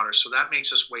based in the water. So that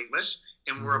makes us weightless,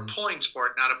 and we're a pulling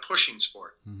sport, not a pushing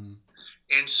sport. Mm-hmm.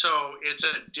 And so it's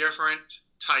a different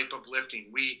type of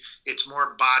lifting. It's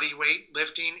more body weight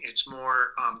lifting. It's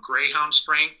more greyhound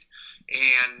strength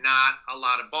and not a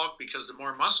lot of bulk, because the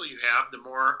more muscle you have, the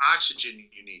more oxygen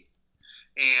you need.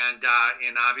 And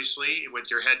obviously,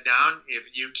 with your head down,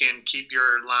 if you can keep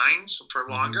your lines for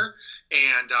longer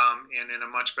and in a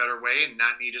much better way and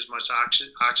not need as much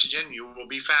oxygen, you will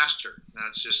be faster.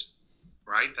 That's just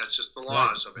right. That's just the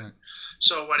laws of it. Right.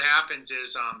 So what happens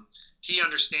is he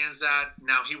understands that.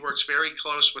 Now he works very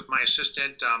close with my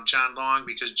assistant, John Long,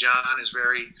 because John is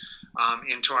very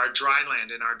into our dry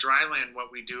land. In our dry land,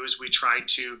 what we do is we try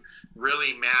to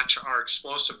really match our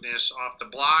explosiveness off the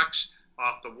blocks,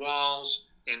 off the walls,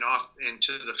 and off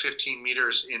into the 15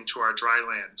 meters into our dry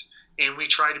land. And we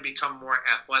try to become more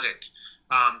athletic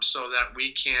so that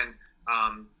we can,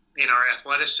 in our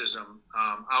athleticism,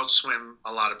 outswim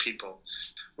a lot of people.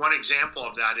 One example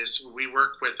of that is we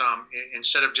work with,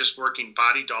 instead of just working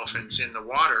body dolphins in the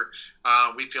water,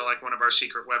 we feel like one of our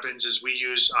secret weapons is we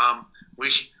use,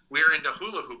 we're into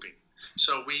hula hooping.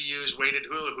 So we use weighted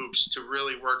hula hoops to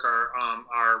really work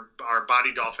our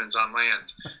body dolphins on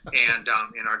land and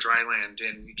in our dry land.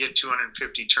 And you get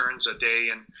 250 turns a day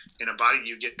in a body.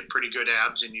 You get pretty good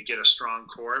abs and you get a strong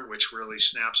core, which really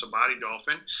snaps a body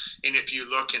dolphin. And if you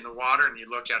look in the water and you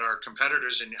look at our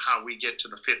competitors and how we get to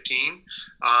the 15,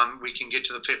 we can get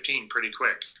to the 15 pretty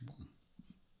quick.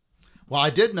 Well, I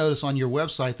did notice on your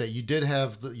website that you did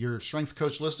have your strength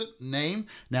coach listed name.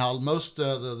 Now, most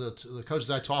the coaches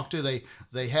I talk to,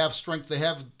 they have strength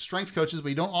coaches, but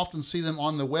you don't often see them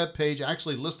on the web page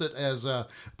actually listed as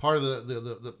part of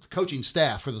the coaching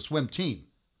staff for the swim team.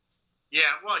 Yeah,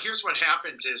 well, here's what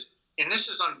happens is, and this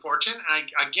is unfortunate. I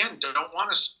again don't want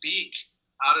to speak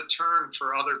out of turn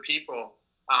for other people,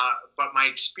 but my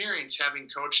experience having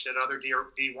coached at other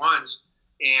D1s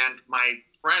and my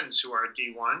friends who are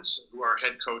D1s, who are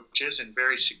head coaches and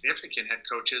very significant head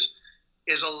coaches,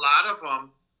 is a lot of them,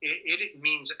 it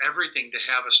means everything to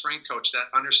have a strength coach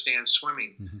that understands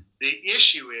swimming. Mm-hmm. The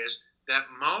issue is that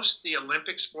most the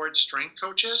Olympic sports strength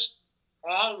coaches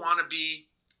all want to be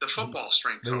the football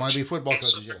strength coach. They want to be football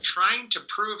coaches, so they're trying to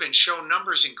prove and show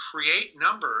numbers and create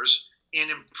numbers and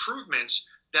improvements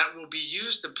that will be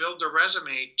used to build their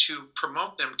resume to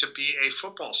promote them to be a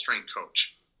football strength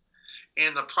coach.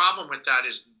 And the problem with that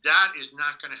is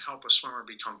not going to help a swimmer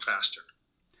become faster.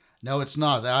 No, it's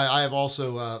not. I have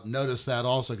also noticed that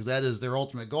also, because that is their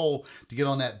ultimate goal, to get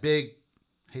on that big,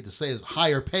 hate to say it,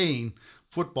 higher paying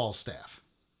football staff,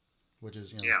 which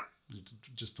is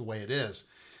just the way it is.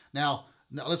 Now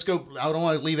let's go. I don't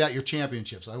want to leave out your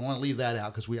championships. I want to leave that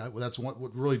out because that's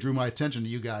what really drew my attention to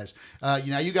you guys.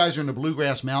 You guys are in the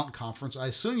Bluegrass Mountain Conference. I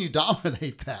assume you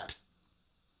dominate that.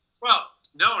 Well,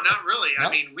 no, not really. Nope.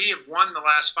 I mean, we have won the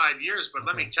last 5 years, but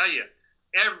Let me tell you,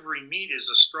 every meet is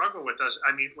a struggle with us.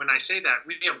 I mean, when I say that,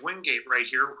 we have Wingate right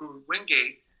here, who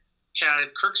Wingate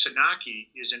had Kirk Sanaki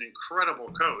is an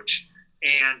incredible coach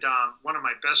and one of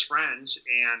my best friends.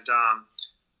 And I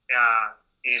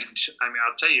mean,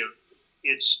 I'll tell you,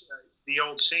 it's the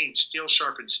old saying, steel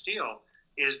sharpens steel,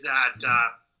 is that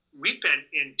we've been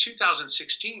in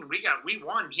 2016, we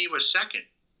won. He was second.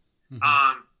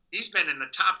 Mm-hmm. He's been in the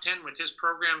top 10 with his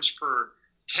programs for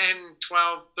 10,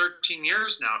 12, 13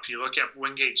 years now. If you look at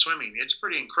Wingate Swimming, it's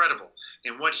pretty incredible.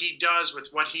 And what he does with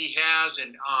what he has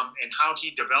and how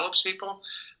he develops people,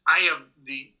 I have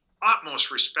the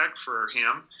utmost respect for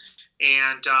him.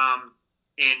 And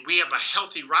we have a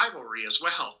healthy rivalry as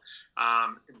well.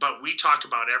 But we talk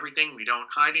about everything. We don't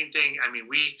hide anything. I mean,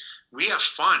 we have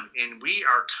fun, and we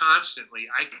are constantly,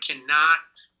 I cannot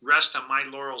rest on my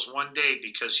laurels one day,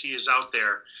 because he is out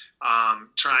there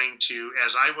trying to,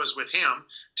 as I was with him,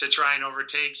 to try and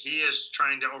overtake. He is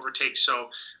trying to overtake. So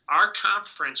our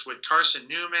conference with Carson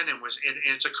Newman, and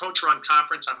it's a coach-run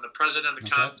conference. I'm the president of the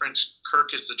conference.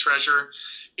 Kirk is the treasurer.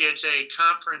 It's a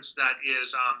conference that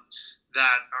is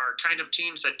that are kind of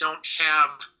teams that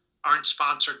aren't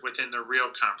sponsored within the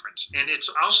real conference, and it's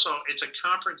a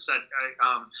conference that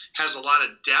has a lot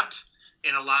of depth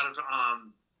and a lot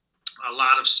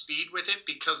of speed with it,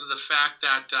 because of the fact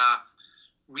that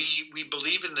we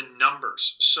believe in the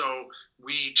numbers. So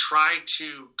we try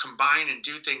to combine and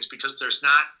do things, because there's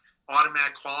not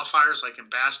automatic qualifiers like in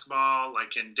basketball,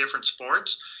 like in different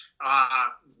sports.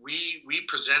 We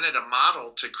presented a model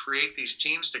to create these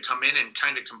teams to come in and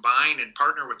kind of combine and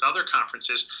partner with other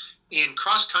conferences. In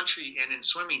cross country and in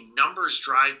swimming, numbers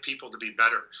drive people to be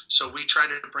better. So we try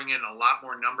to bring in a lot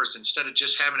more numbers, instead of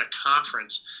just having a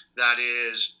conference that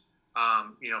is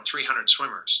 300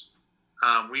 swimmers.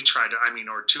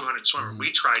 Or 200 swimmers.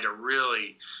 We try to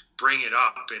really bring it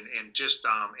up and just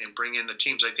and bring in the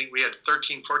teams. I think we had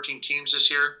 13, 14 teams this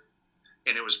year,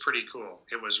 and it was pretty cool.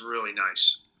 It was really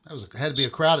nice. Had to be a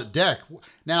crowded deck.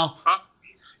 Now,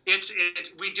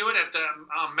 we do it at the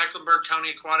Mecklenburg County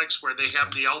Aquatics, where they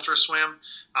have the Ultra Swim.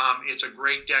 It's a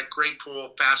great deck, great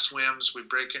pool, fast swims. We've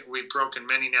broken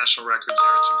many national records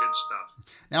there. It's a good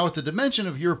stuff. Now, with the dimension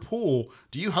of your pool,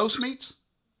 do you host meets?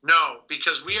 No,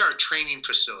 because we are a training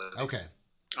facility. Okay.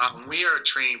 We are a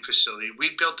training facility.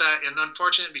 We built that, and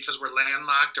unfortunately, because we're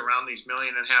landlocked around these $1.5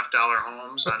 million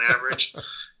homes on average,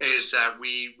 is that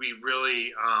we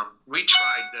really we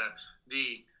tried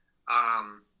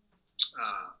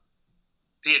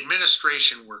the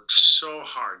administration worked so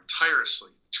hard,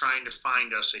 tirelessly, trying to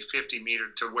find us a 50 meter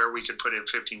to where we could put in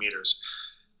 50 meters.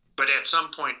 But at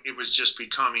some point, it was just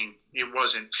it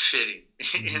wasn't fitting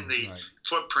in the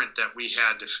footprint that we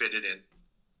had to fit it in.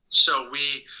 So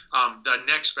the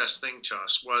next best thing to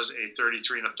us was a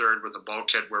 33 1/3 with a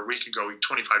bulkhead, where we could go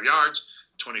 25 yards,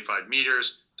 25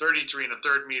 meters, 33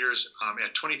 1/3 meters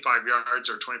at 25 yards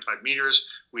or 25 meters.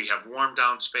 We have warm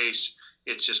down space.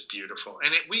 It's just beautiful.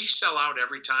 And we sell out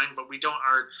every time, but we don't,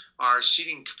 our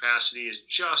seating capacity is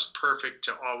just perfect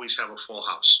to always have a full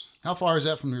house. How far is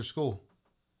that from your school?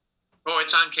 Oh,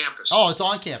 it's on campus. Oh, it's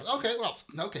on campus.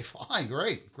 Okay, fine.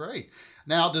 Great.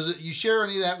 Now, you share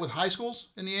any of that with high schools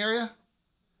in the area?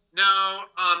 No,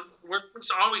 it's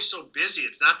always so busy.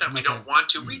 It's not that we don't want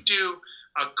to. We do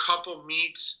a couple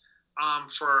meets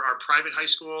for our private high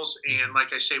schools. And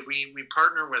like I say, we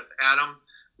partner with Adam,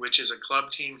 which is a club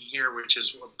team here, which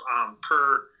is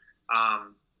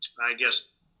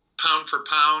pound for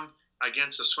pound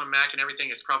against the Swim Mac and everything.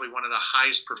 It's probably one of the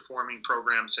highest performing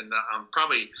programs, and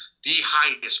probably the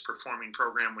highest performing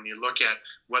program when you look at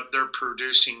what they're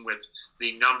producing with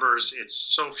the numbers. It's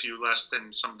so few less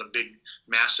than some of the big,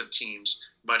 massive teams,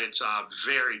 but it's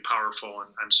very powerful, and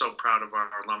I'm so proud of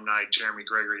our alumni, Jeremy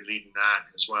Gregory, leading that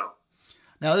as well.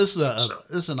 Now, this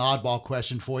is an oddball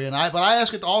question for you, but I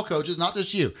ask it to all coaches, not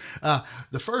just you.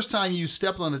 The first time you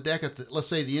stepped on a deck at, let's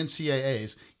say, the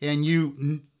NCAAs, and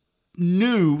you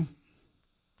knew,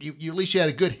 you at least you had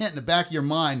a good hint in the back of your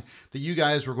mind that you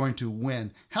guys were going to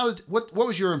win. How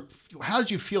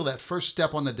did you feel that first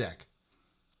step on the deck?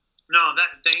 No,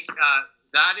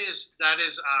 that is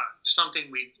something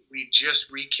we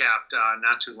just recapped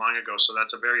not too long ago. So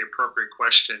that's a very appropriate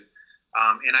question.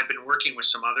 And I've been working with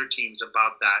some other teams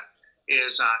about that.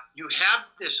 Is you have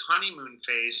this honeymoon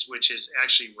phase, which is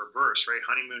actually reversed, right?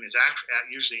 Honeymoon is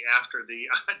usually after the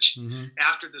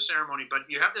after the ceremony, but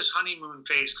you have this honeymoon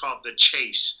phase called the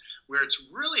chase, where it's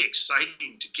really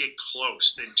exciting to get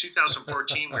close. In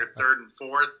 2014, we were third and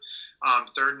fourth,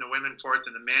 third in the women, fourth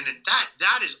in the men, and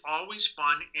that is always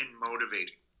fun and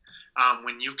motivating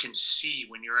when you can see,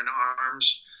 when you're in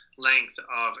arm's length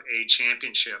of a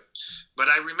championship. But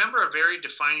I remember a very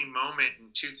defining moment in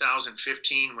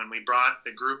 2015 when we brought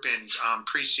the group in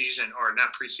preseason, or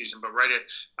not preseason, but right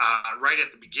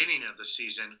at the beginning of the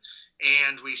season,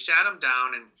 and we sat them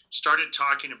down and started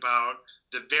talking about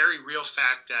the very real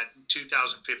fact that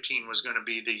 2015 was going to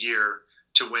be the year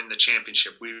to win the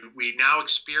championship. We now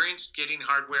experienced getting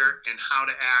hardware and how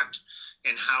to act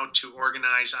and how to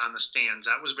organize on the stands.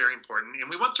 That was very important. And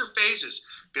we went through phases,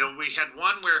 Bill. We had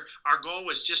one where our goal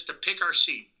was just to pick our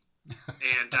seat.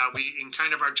 And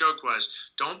kind of our joke was,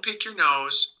 don't pick your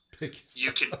nose,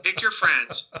 You can pick your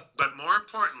friends, but more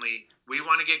importantly, we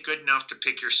want to get good enough to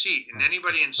pick your seat. And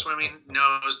anybody in swimming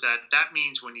knows that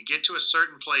means when you get to a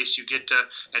certain place, you get to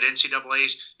at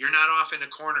NCAA's, you're not off in a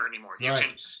corner anymore.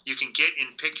 You can get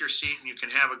and pick your seat, and you can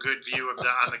have a good view of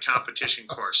on the competition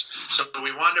course. So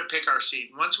we wanted to pick our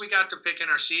seat. Once we got to picking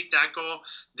our seat, that goal,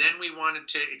 then we wanted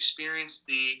to experience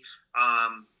the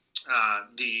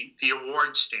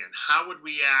award stand. How would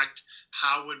we act?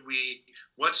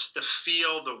 What's the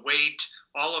feel, the weight,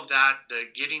 all of that,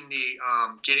 getting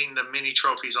the mini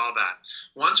trophies, all that.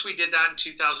 Once we did that in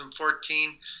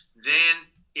 2014, then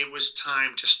it was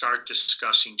time to start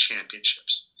discussing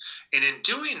championships. And in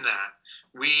doing that,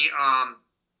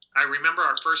 I remember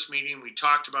our first meeting, we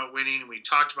talked about winning, we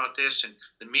talked about this, and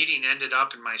the meeting ended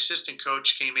up, and my assistant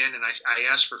coach came in, and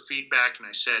I asked for feedback, and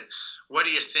I said, what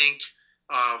do you think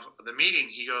of the meeting?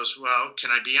 He goes, well, can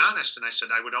I be honest? And I said,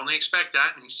 I would only expect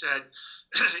that. And he said,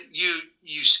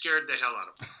 you scared the hell out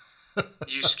of him.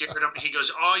 You scared him. He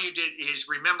goes, all you did is,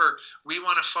 remember, we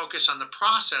want to focus on the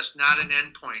process, not an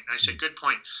end point. And I said, good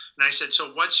point. And I said,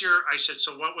 so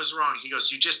what was wrong? He goes,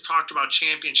 you just talked about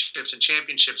championships,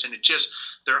 and it just,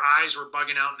 their eyes were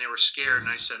bugging out and they were scared. And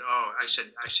I said, I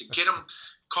said, get them,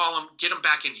 call them, get them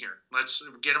back in here. Let's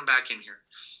get them back in here.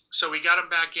 So we got them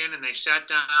back in, and they sat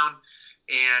down,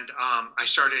 and I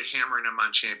started hammering them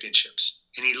on championships.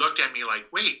 And he looked at me like,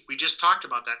 wait, we just talked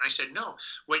about that. And I said, no,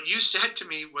 what you said to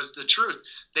me was the truth.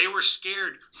 They were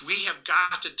scared. We have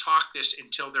got to talk this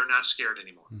until they're not scared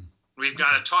anymore. We've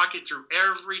got to talk it through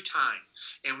every time.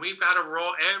 And we've got to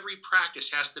roll. Every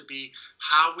practice has to be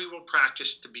how we will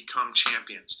practice to become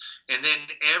champions. And then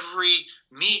every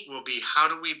meet will be how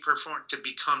do we perform to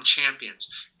become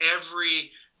champions.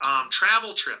 Every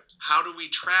travel trip, how do we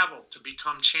travel to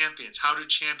become champions? How do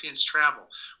champions travel?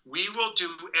 We will do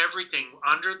everything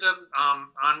under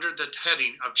the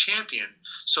heading of champion,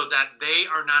 so that they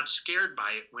are not scared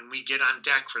by it when we get on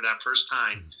deck for that first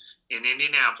time in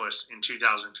Indianapolis in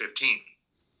 2015.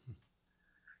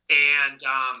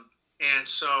 And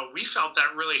so we felt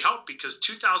that really helped, because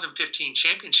 2015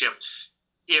 championship,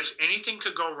 if anything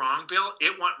could go wrong, Bill,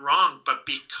 it went wrong. But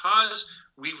because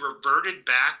we reverted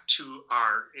back to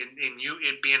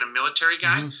it being a military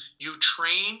guy, you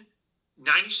train,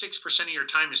 96% of your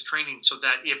time is training, so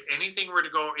that if anything were to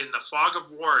go in the fog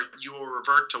of war, you will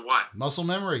revert to what? Muscle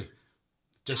memory.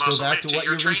 Just go back to what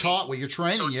you've been taught, what you're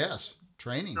training, so, yes.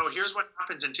 Training. So here's what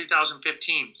happens in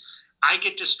 2015. I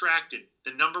get distracted.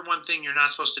 The number one thing you're not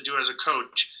supposed to do as a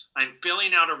coach, I'm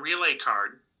filling out a relay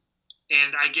card,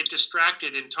 and I get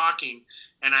distracted in talking,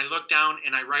 and I look down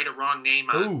and I write a wrong name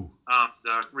on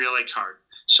the relay card.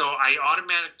 So I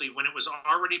automatically, when it was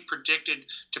already predicted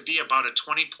to be about a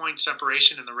 20-point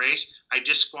separation in the race, I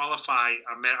disqualify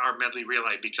our medley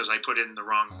relay because I put in the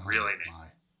wrong relay name.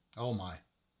 Oh, my.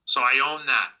 So I own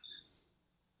that.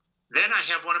 Then I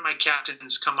have one of my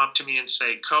captains come up to me and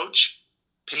say, Coach,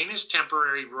 pain is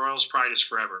temporary, Royals pride is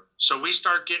forever. So we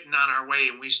start getting on our way,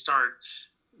 and we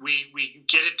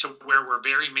get it to where we're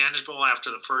very manageable after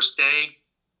the first day.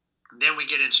 Then we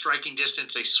get in striking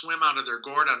distance. They swim out of their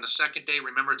gourd on the second day.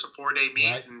 Remember, it's a 4-day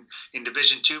meet in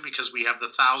Division II because we have the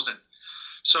 1,000.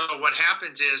 So what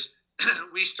happens is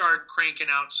we start cranking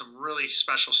out some really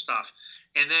special stuff.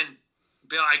 And then,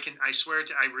 Bill, I swear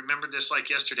I remember this like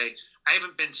yesterday. I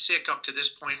haven't been sick up to this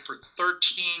point for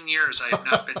 13 years. I have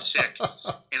not been sick.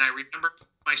 And I remember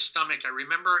my stomach. I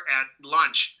remember at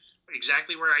lunch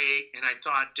exactly where I ate, and I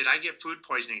thought, did I get food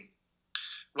poisoning?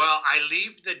 Well, I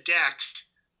leave the deck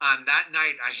on that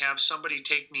night. I have somebody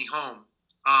take me home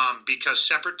because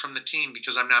separate from the team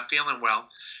because I'm not feeling well.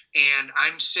 And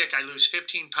I'm sick. I lose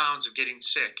 15 pounds of getting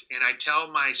sick. And I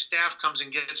tell my staff comes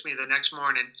and gets me the next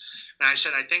morning. And I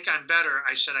said, I think I'm better.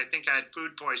 I said, I think I had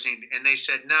food poisoning. And they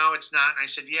said, no, it's not. And I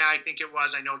said, yeah, I think it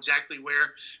was. I know exactly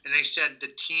where. And they said, the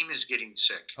team is getting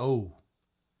sick. Oh.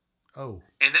 And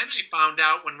then I found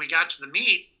out when we got to the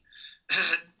meet,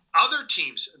 other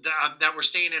teams that were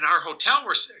staying in our hotel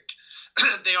were sick.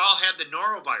 They all had the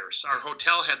norovirus. Our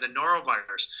hotel had the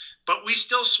norovirus. But we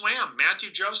still swam.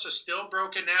 Matthew Joseph still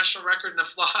broke a national record in the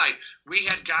fly. We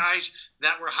had guys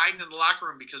that were hiding in the locker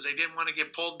room because they didn't want to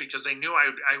get pulled because they knew I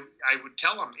would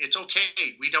tell them, it's okay.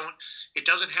 It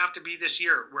doesn't have to be this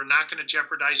year. We're not going to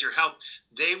jeopardize your health.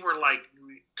 They were like,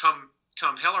 come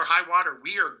hell or high water,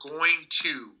 we are going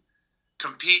to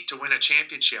compete to win a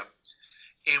championship.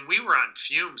 And we were on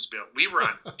fumes, Bill. We were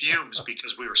on fumes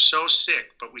because we were so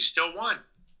sick, but we still won.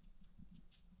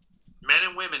 Men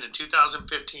and women in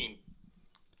 2015.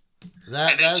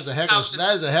 That is a heck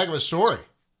of a story.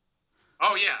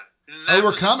 Oh yeah.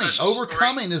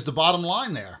 Overcoming is the bottom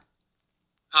line there.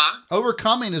 Huh?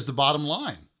 Overcoming is the bottom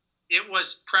line. It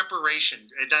was preparation.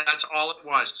 That's all it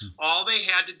was. All they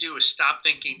had to do is stop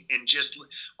thinking and just,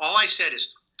 all I said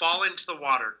is fall into the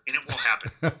water and it will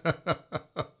happen.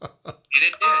 And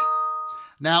it did.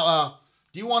 Now,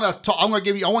 do you want to talk? I want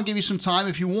to give you some time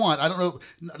if you want. I don't know.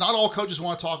 Not all coaches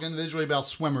want to talk individually about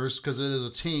swimmers because it is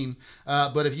a team.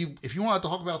 But if you want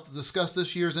to discuss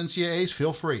this year's NCAAs,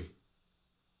 feel free.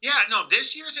 Yeah, no,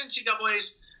 this year's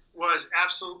NCAAs was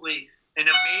absolutely an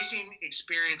amazing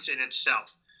experience in itself.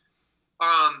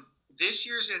 This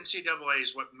year's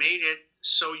NCAAs, what made it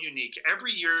so unique.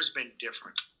 Every year has been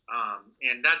different,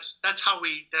 and that's how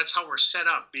we're set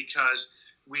up because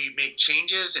we make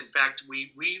changes. In fact,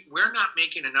 we're not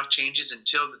making enough changes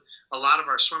until a lot of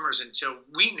our swimmers, until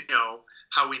we know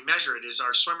how we measure it, is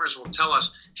our swimmers will tell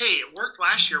us, hey, it worked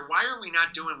last year. Why are we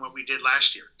not doing what we did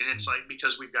last year? And it's like,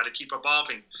 because we've got to keep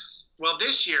evolving. Well,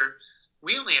 this year,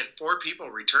 we only had 4 people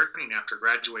returning after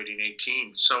graduating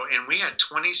 18. So, and we had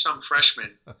 20 some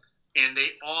freshmen, and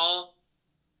they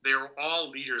were all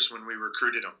leaders when we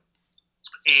recruited them.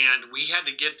 And we had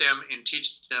to get them and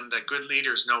teach them that good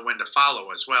leaders know when to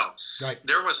follow as well. Right.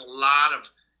 There was a lot of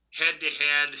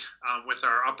head-to-head with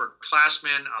our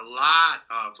upperclassmen, a lot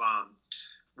of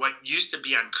what used to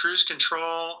be on cruise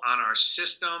control, on our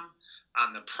system,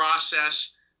 on the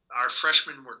process. Our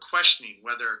freshmen were questioning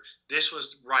whether this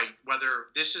was right, whether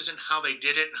this isn't how they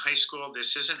did it in high school,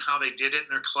 this isn't how they did it in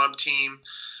their club team.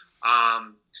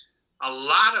 A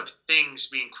lot of things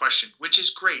being questioned, which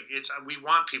is great. We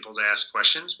want people to ask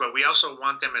questions, but we also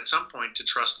want them at some point to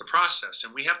trust the process,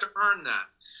 and we have to earn that.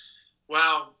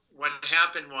 Well, what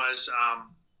happened was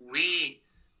we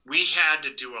had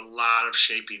to do a lot of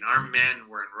shaping. Our men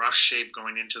were in rough shape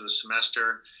going into the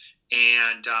semester,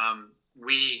 and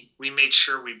we made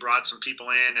sure we brought some people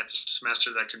in at the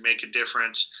semester that could make a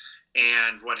difference.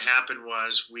 And what happened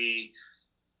was we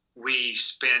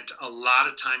spent a lot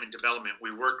of time in development.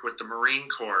 We worked with the Marine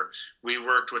Corps. We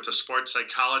worked with a sports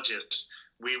psychologist.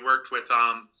 We worked with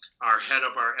our head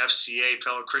of our FCA,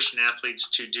 fellow Christian athletes,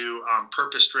 to do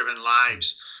purpose-driven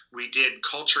lives. We did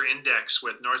culture index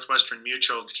with Northwestern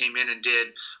Mutual, came in and did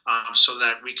so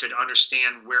that we could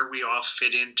understand where we all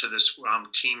fit into this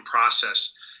team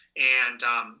process. And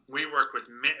we worked with,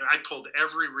 I pulled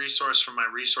every resource from my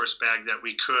resource bag that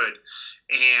we could.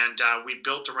 And we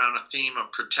built around a theme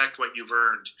of protect what you've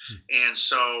earned. And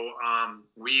so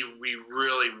we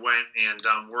really went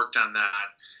and worked on that.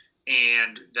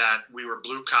 And that we were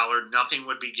blue collar, nothing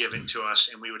would be given to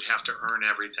us, and we would have to earn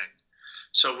everything.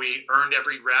 So we earned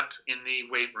every rep in the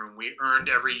weight room. We earned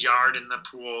every yard in the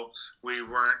pool. We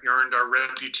earned our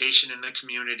reputation in the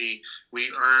community.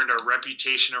 We earned our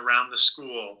reputation around the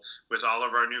school with all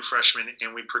of our new freshmen,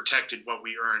 and we protected what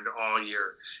we earned all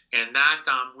year. And that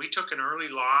we took an early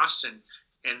loss,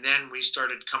 and then we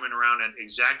started coming around at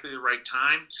exactly the right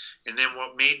time. And then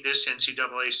what made this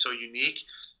NCAA so unique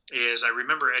is I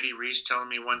remember Eddie Reese telling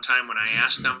me one time when I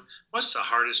asked him, what's the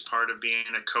hardest part of being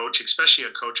a coach, especially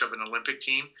a coach of an Olympic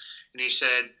team? And he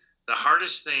said, the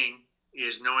hardest thing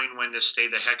is knowing when to stay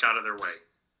the heck out of their way.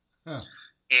 Huh.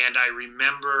 And I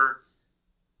remember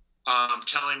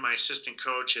telling my assistant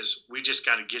coaches, we just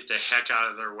got to get the heck out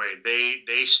of their way.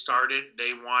 They started,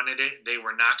 they wanted it, they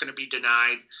were not going to be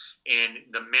denied. And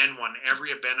the men won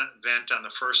every event on the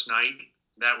first night.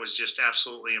 That was just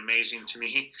absolutely amazing to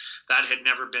me. That had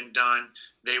never been done.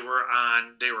 They were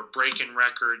breaking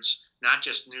records, not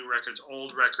just new records,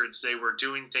 old records. They were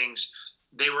doing things.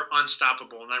 They were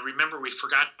unstoppable. And I remember we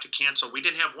forgot to cancel. We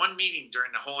didn't have one meeting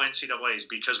during the whole NCAAs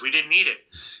because we didn't need it.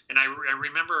 And I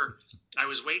remember I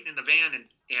was waiting in the van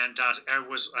and I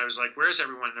was like, where's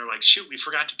everyone? And they're like, shoot, we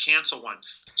forgot to cancel one.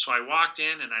 So I walked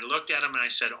in and I looked at them and I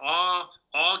said, all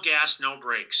gas, no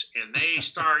brakes. And they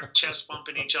start chest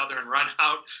bumping each other and run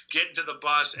out, get into the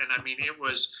bus. And I mean,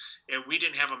 we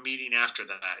didn't have a meeting after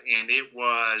that. And it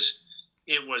was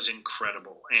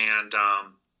incredible. And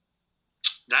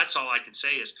that's all I can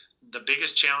say is the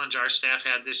biggest challenge our staff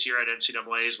had this year at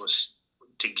NCAAs was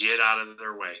to get out of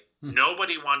their way.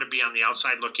 Nobody wanted to be on the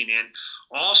outside looking in.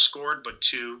 All scored but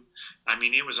 2. I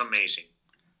mean, it was amazing.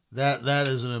 That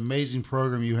is an amazing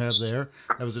program you have there.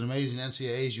 That was an amazing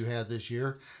NCAAs you had this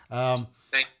year.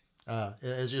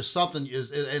 It's just something,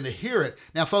 and to hear it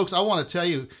now, folks. I want to tell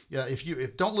you,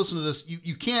 if don't listen to this,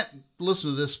 you can't listen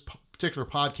to this particular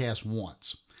podcast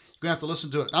once. You're gonna have to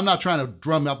listen to it. I'm not trying to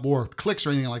drum up more clicks or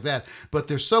anything like that, but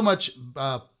there's so much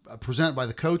presented by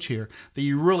the coach here, that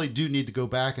you really do need to go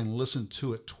back and listen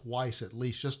to it twice at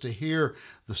least, just to hear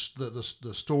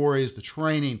the stories, the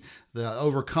training, the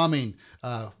overcoming,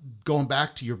 going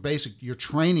back to your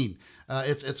training.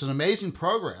 It's an amazing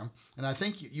program, and I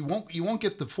think you won't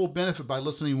get the full benefit by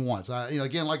listening once.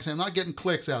 Again, like I said, I'm not getting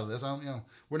clicks out of this.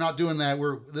 We're not doing that.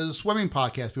 There's a swimming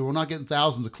podcast, people. We're not getting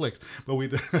thousands of clicks, but we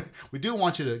do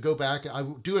want you to go back. I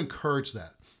do encourage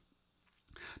that.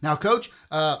 Now, Coach,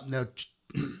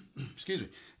 excuse me.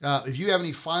 If you have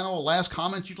any last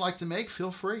comments you'd like to make,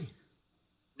 feel free.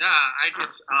 I just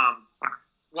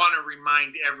want to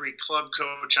remind every club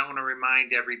coach, I want to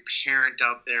remind every parent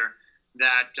out there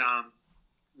that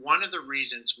one of the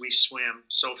reasons we swim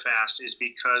so fast is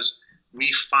because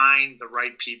we find the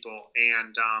right people,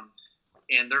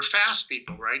 and they're fast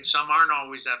people, right? Some aren't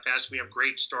always that fast. We have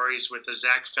great stories with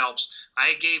Zach Phelps.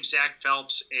 I gave Zach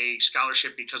Phelps a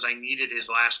scholarship because I needed his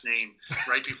last name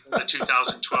right before the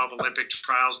 2012 Olympic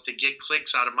trials to get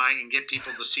clicks out of mine and get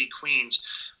people to see Queens.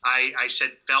 I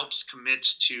said Phelps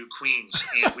commits to Queens,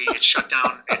 and it shut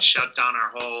down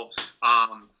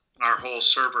our whole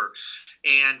server.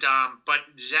 And but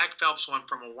Zach Phelps went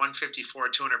from a 154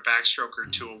 200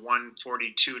 backstroker to a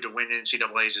 142 to win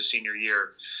NCAA's his senior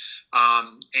year.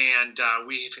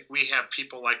 We have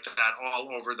people like that all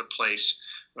over the place.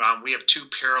 We have 2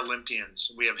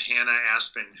 Paralympians. We have Hannah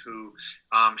Aspen, who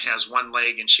has one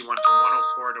leg, and she went from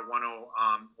 104 to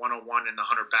 101 in the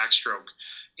 100 backstroke.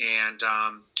 And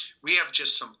we have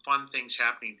just some fun things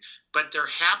happening. But they're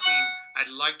happening. I'd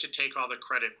like to take all the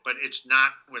credit, but it's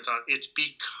not it's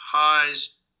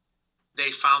because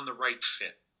they found the right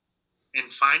fit.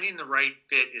 And finding the right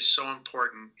fit is so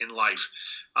important in life,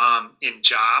 in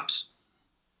jobs,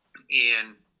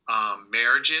 in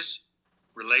marriages,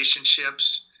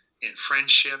 relationships, in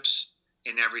friendships,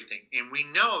 in everything. And we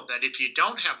know that if you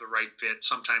don't have the right fit,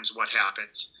 sometimes what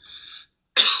happens?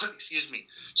 Excuse me.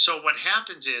 So what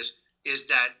happens is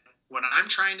that what I'm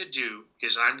trying to do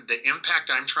is the impact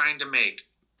I'm trying to make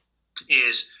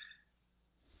is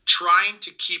trying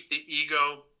to keep the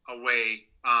ego away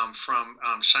from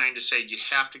trying to say you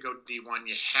have to go D1,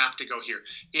 you have to go here.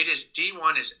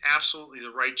 D1 is absolutely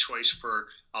the right choice for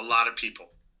a lot of people.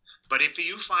 But if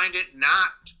you find it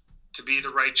not to be the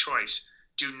right choice,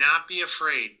 do not be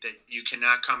afraid that you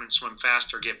cannot come and swim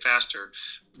faster, get faster.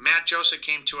 Matt Joseph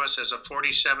came to us as a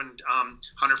 47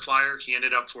 hunter flyer. He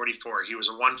ended up 44. He was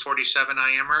a 147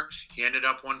 IMer. He ended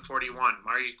up 141.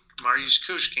 Marius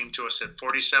Kush came to us at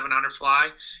 47 hunter fly,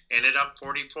 ended up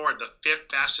 44, the 5th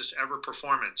fastest ever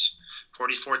performance.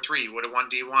 44.3, would have won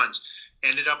D1s.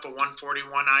 Ended up a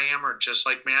 141 IMer, just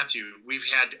like Matthew. We've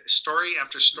had story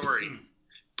after story,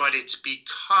 but it's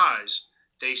because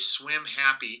they swim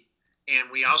happy.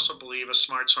 And we also believe a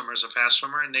smart swimmer is a fast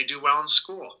swimmer, and they do well in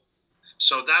school.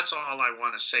 So that's all I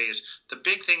want to say is the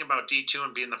big thing about D2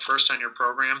 and being the first on your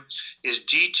program is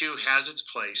D2 has its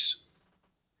place,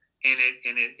 and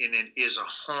it is a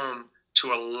home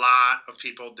to a lot of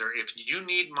people there. If you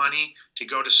need money to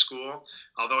go to school,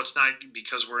 although it's not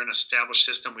because we're an established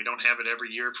system, we don't have it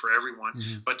every year for everyone.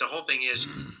 Mm-hmm. But the whole thing is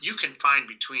you can find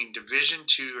between Division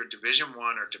II or Division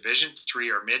I or Division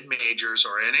III or mid-majors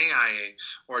or NAIA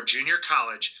or junior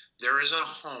college, there is a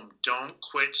home. Don't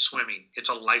quit swimming. It's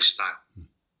a lifestyle.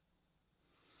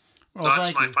 Well,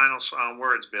 that's my final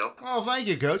words, Bill. Well, thank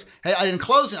you, Coach. Hey, in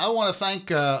closing, I want to thank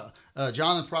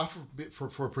Jonathan Proff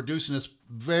for producing this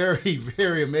very,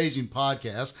 very amazing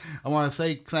podcast. I want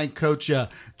to thank Coach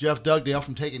Jeff Dugdale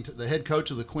from the head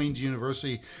coach of the Queens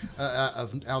University out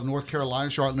of North Carolina,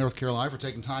 Charlotte, North Carolina, for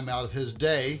taking time out of his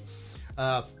day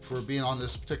for being on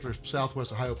this particular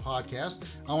Southwest Ohio podcast.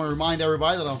 I want to remind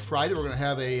everybody that on Friday we're going to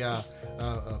have a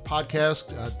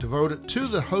podcast devoted to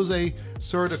the Jose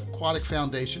Sird Aquatic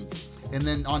Foundation. And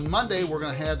then on Monday, we're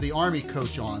going to have the Army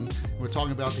coach on. We're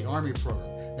talking about the Army program.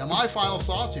 Now, my final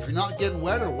thoughts, if you're not getting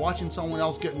wet or watching someone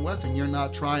else getting wet, then you're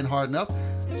not trying hard enough.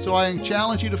 So I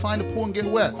challenge you to find a pool and get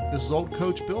wet. This is Old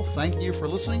Coach Bill. Thanking you for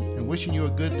listening and wishing you a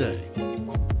good day.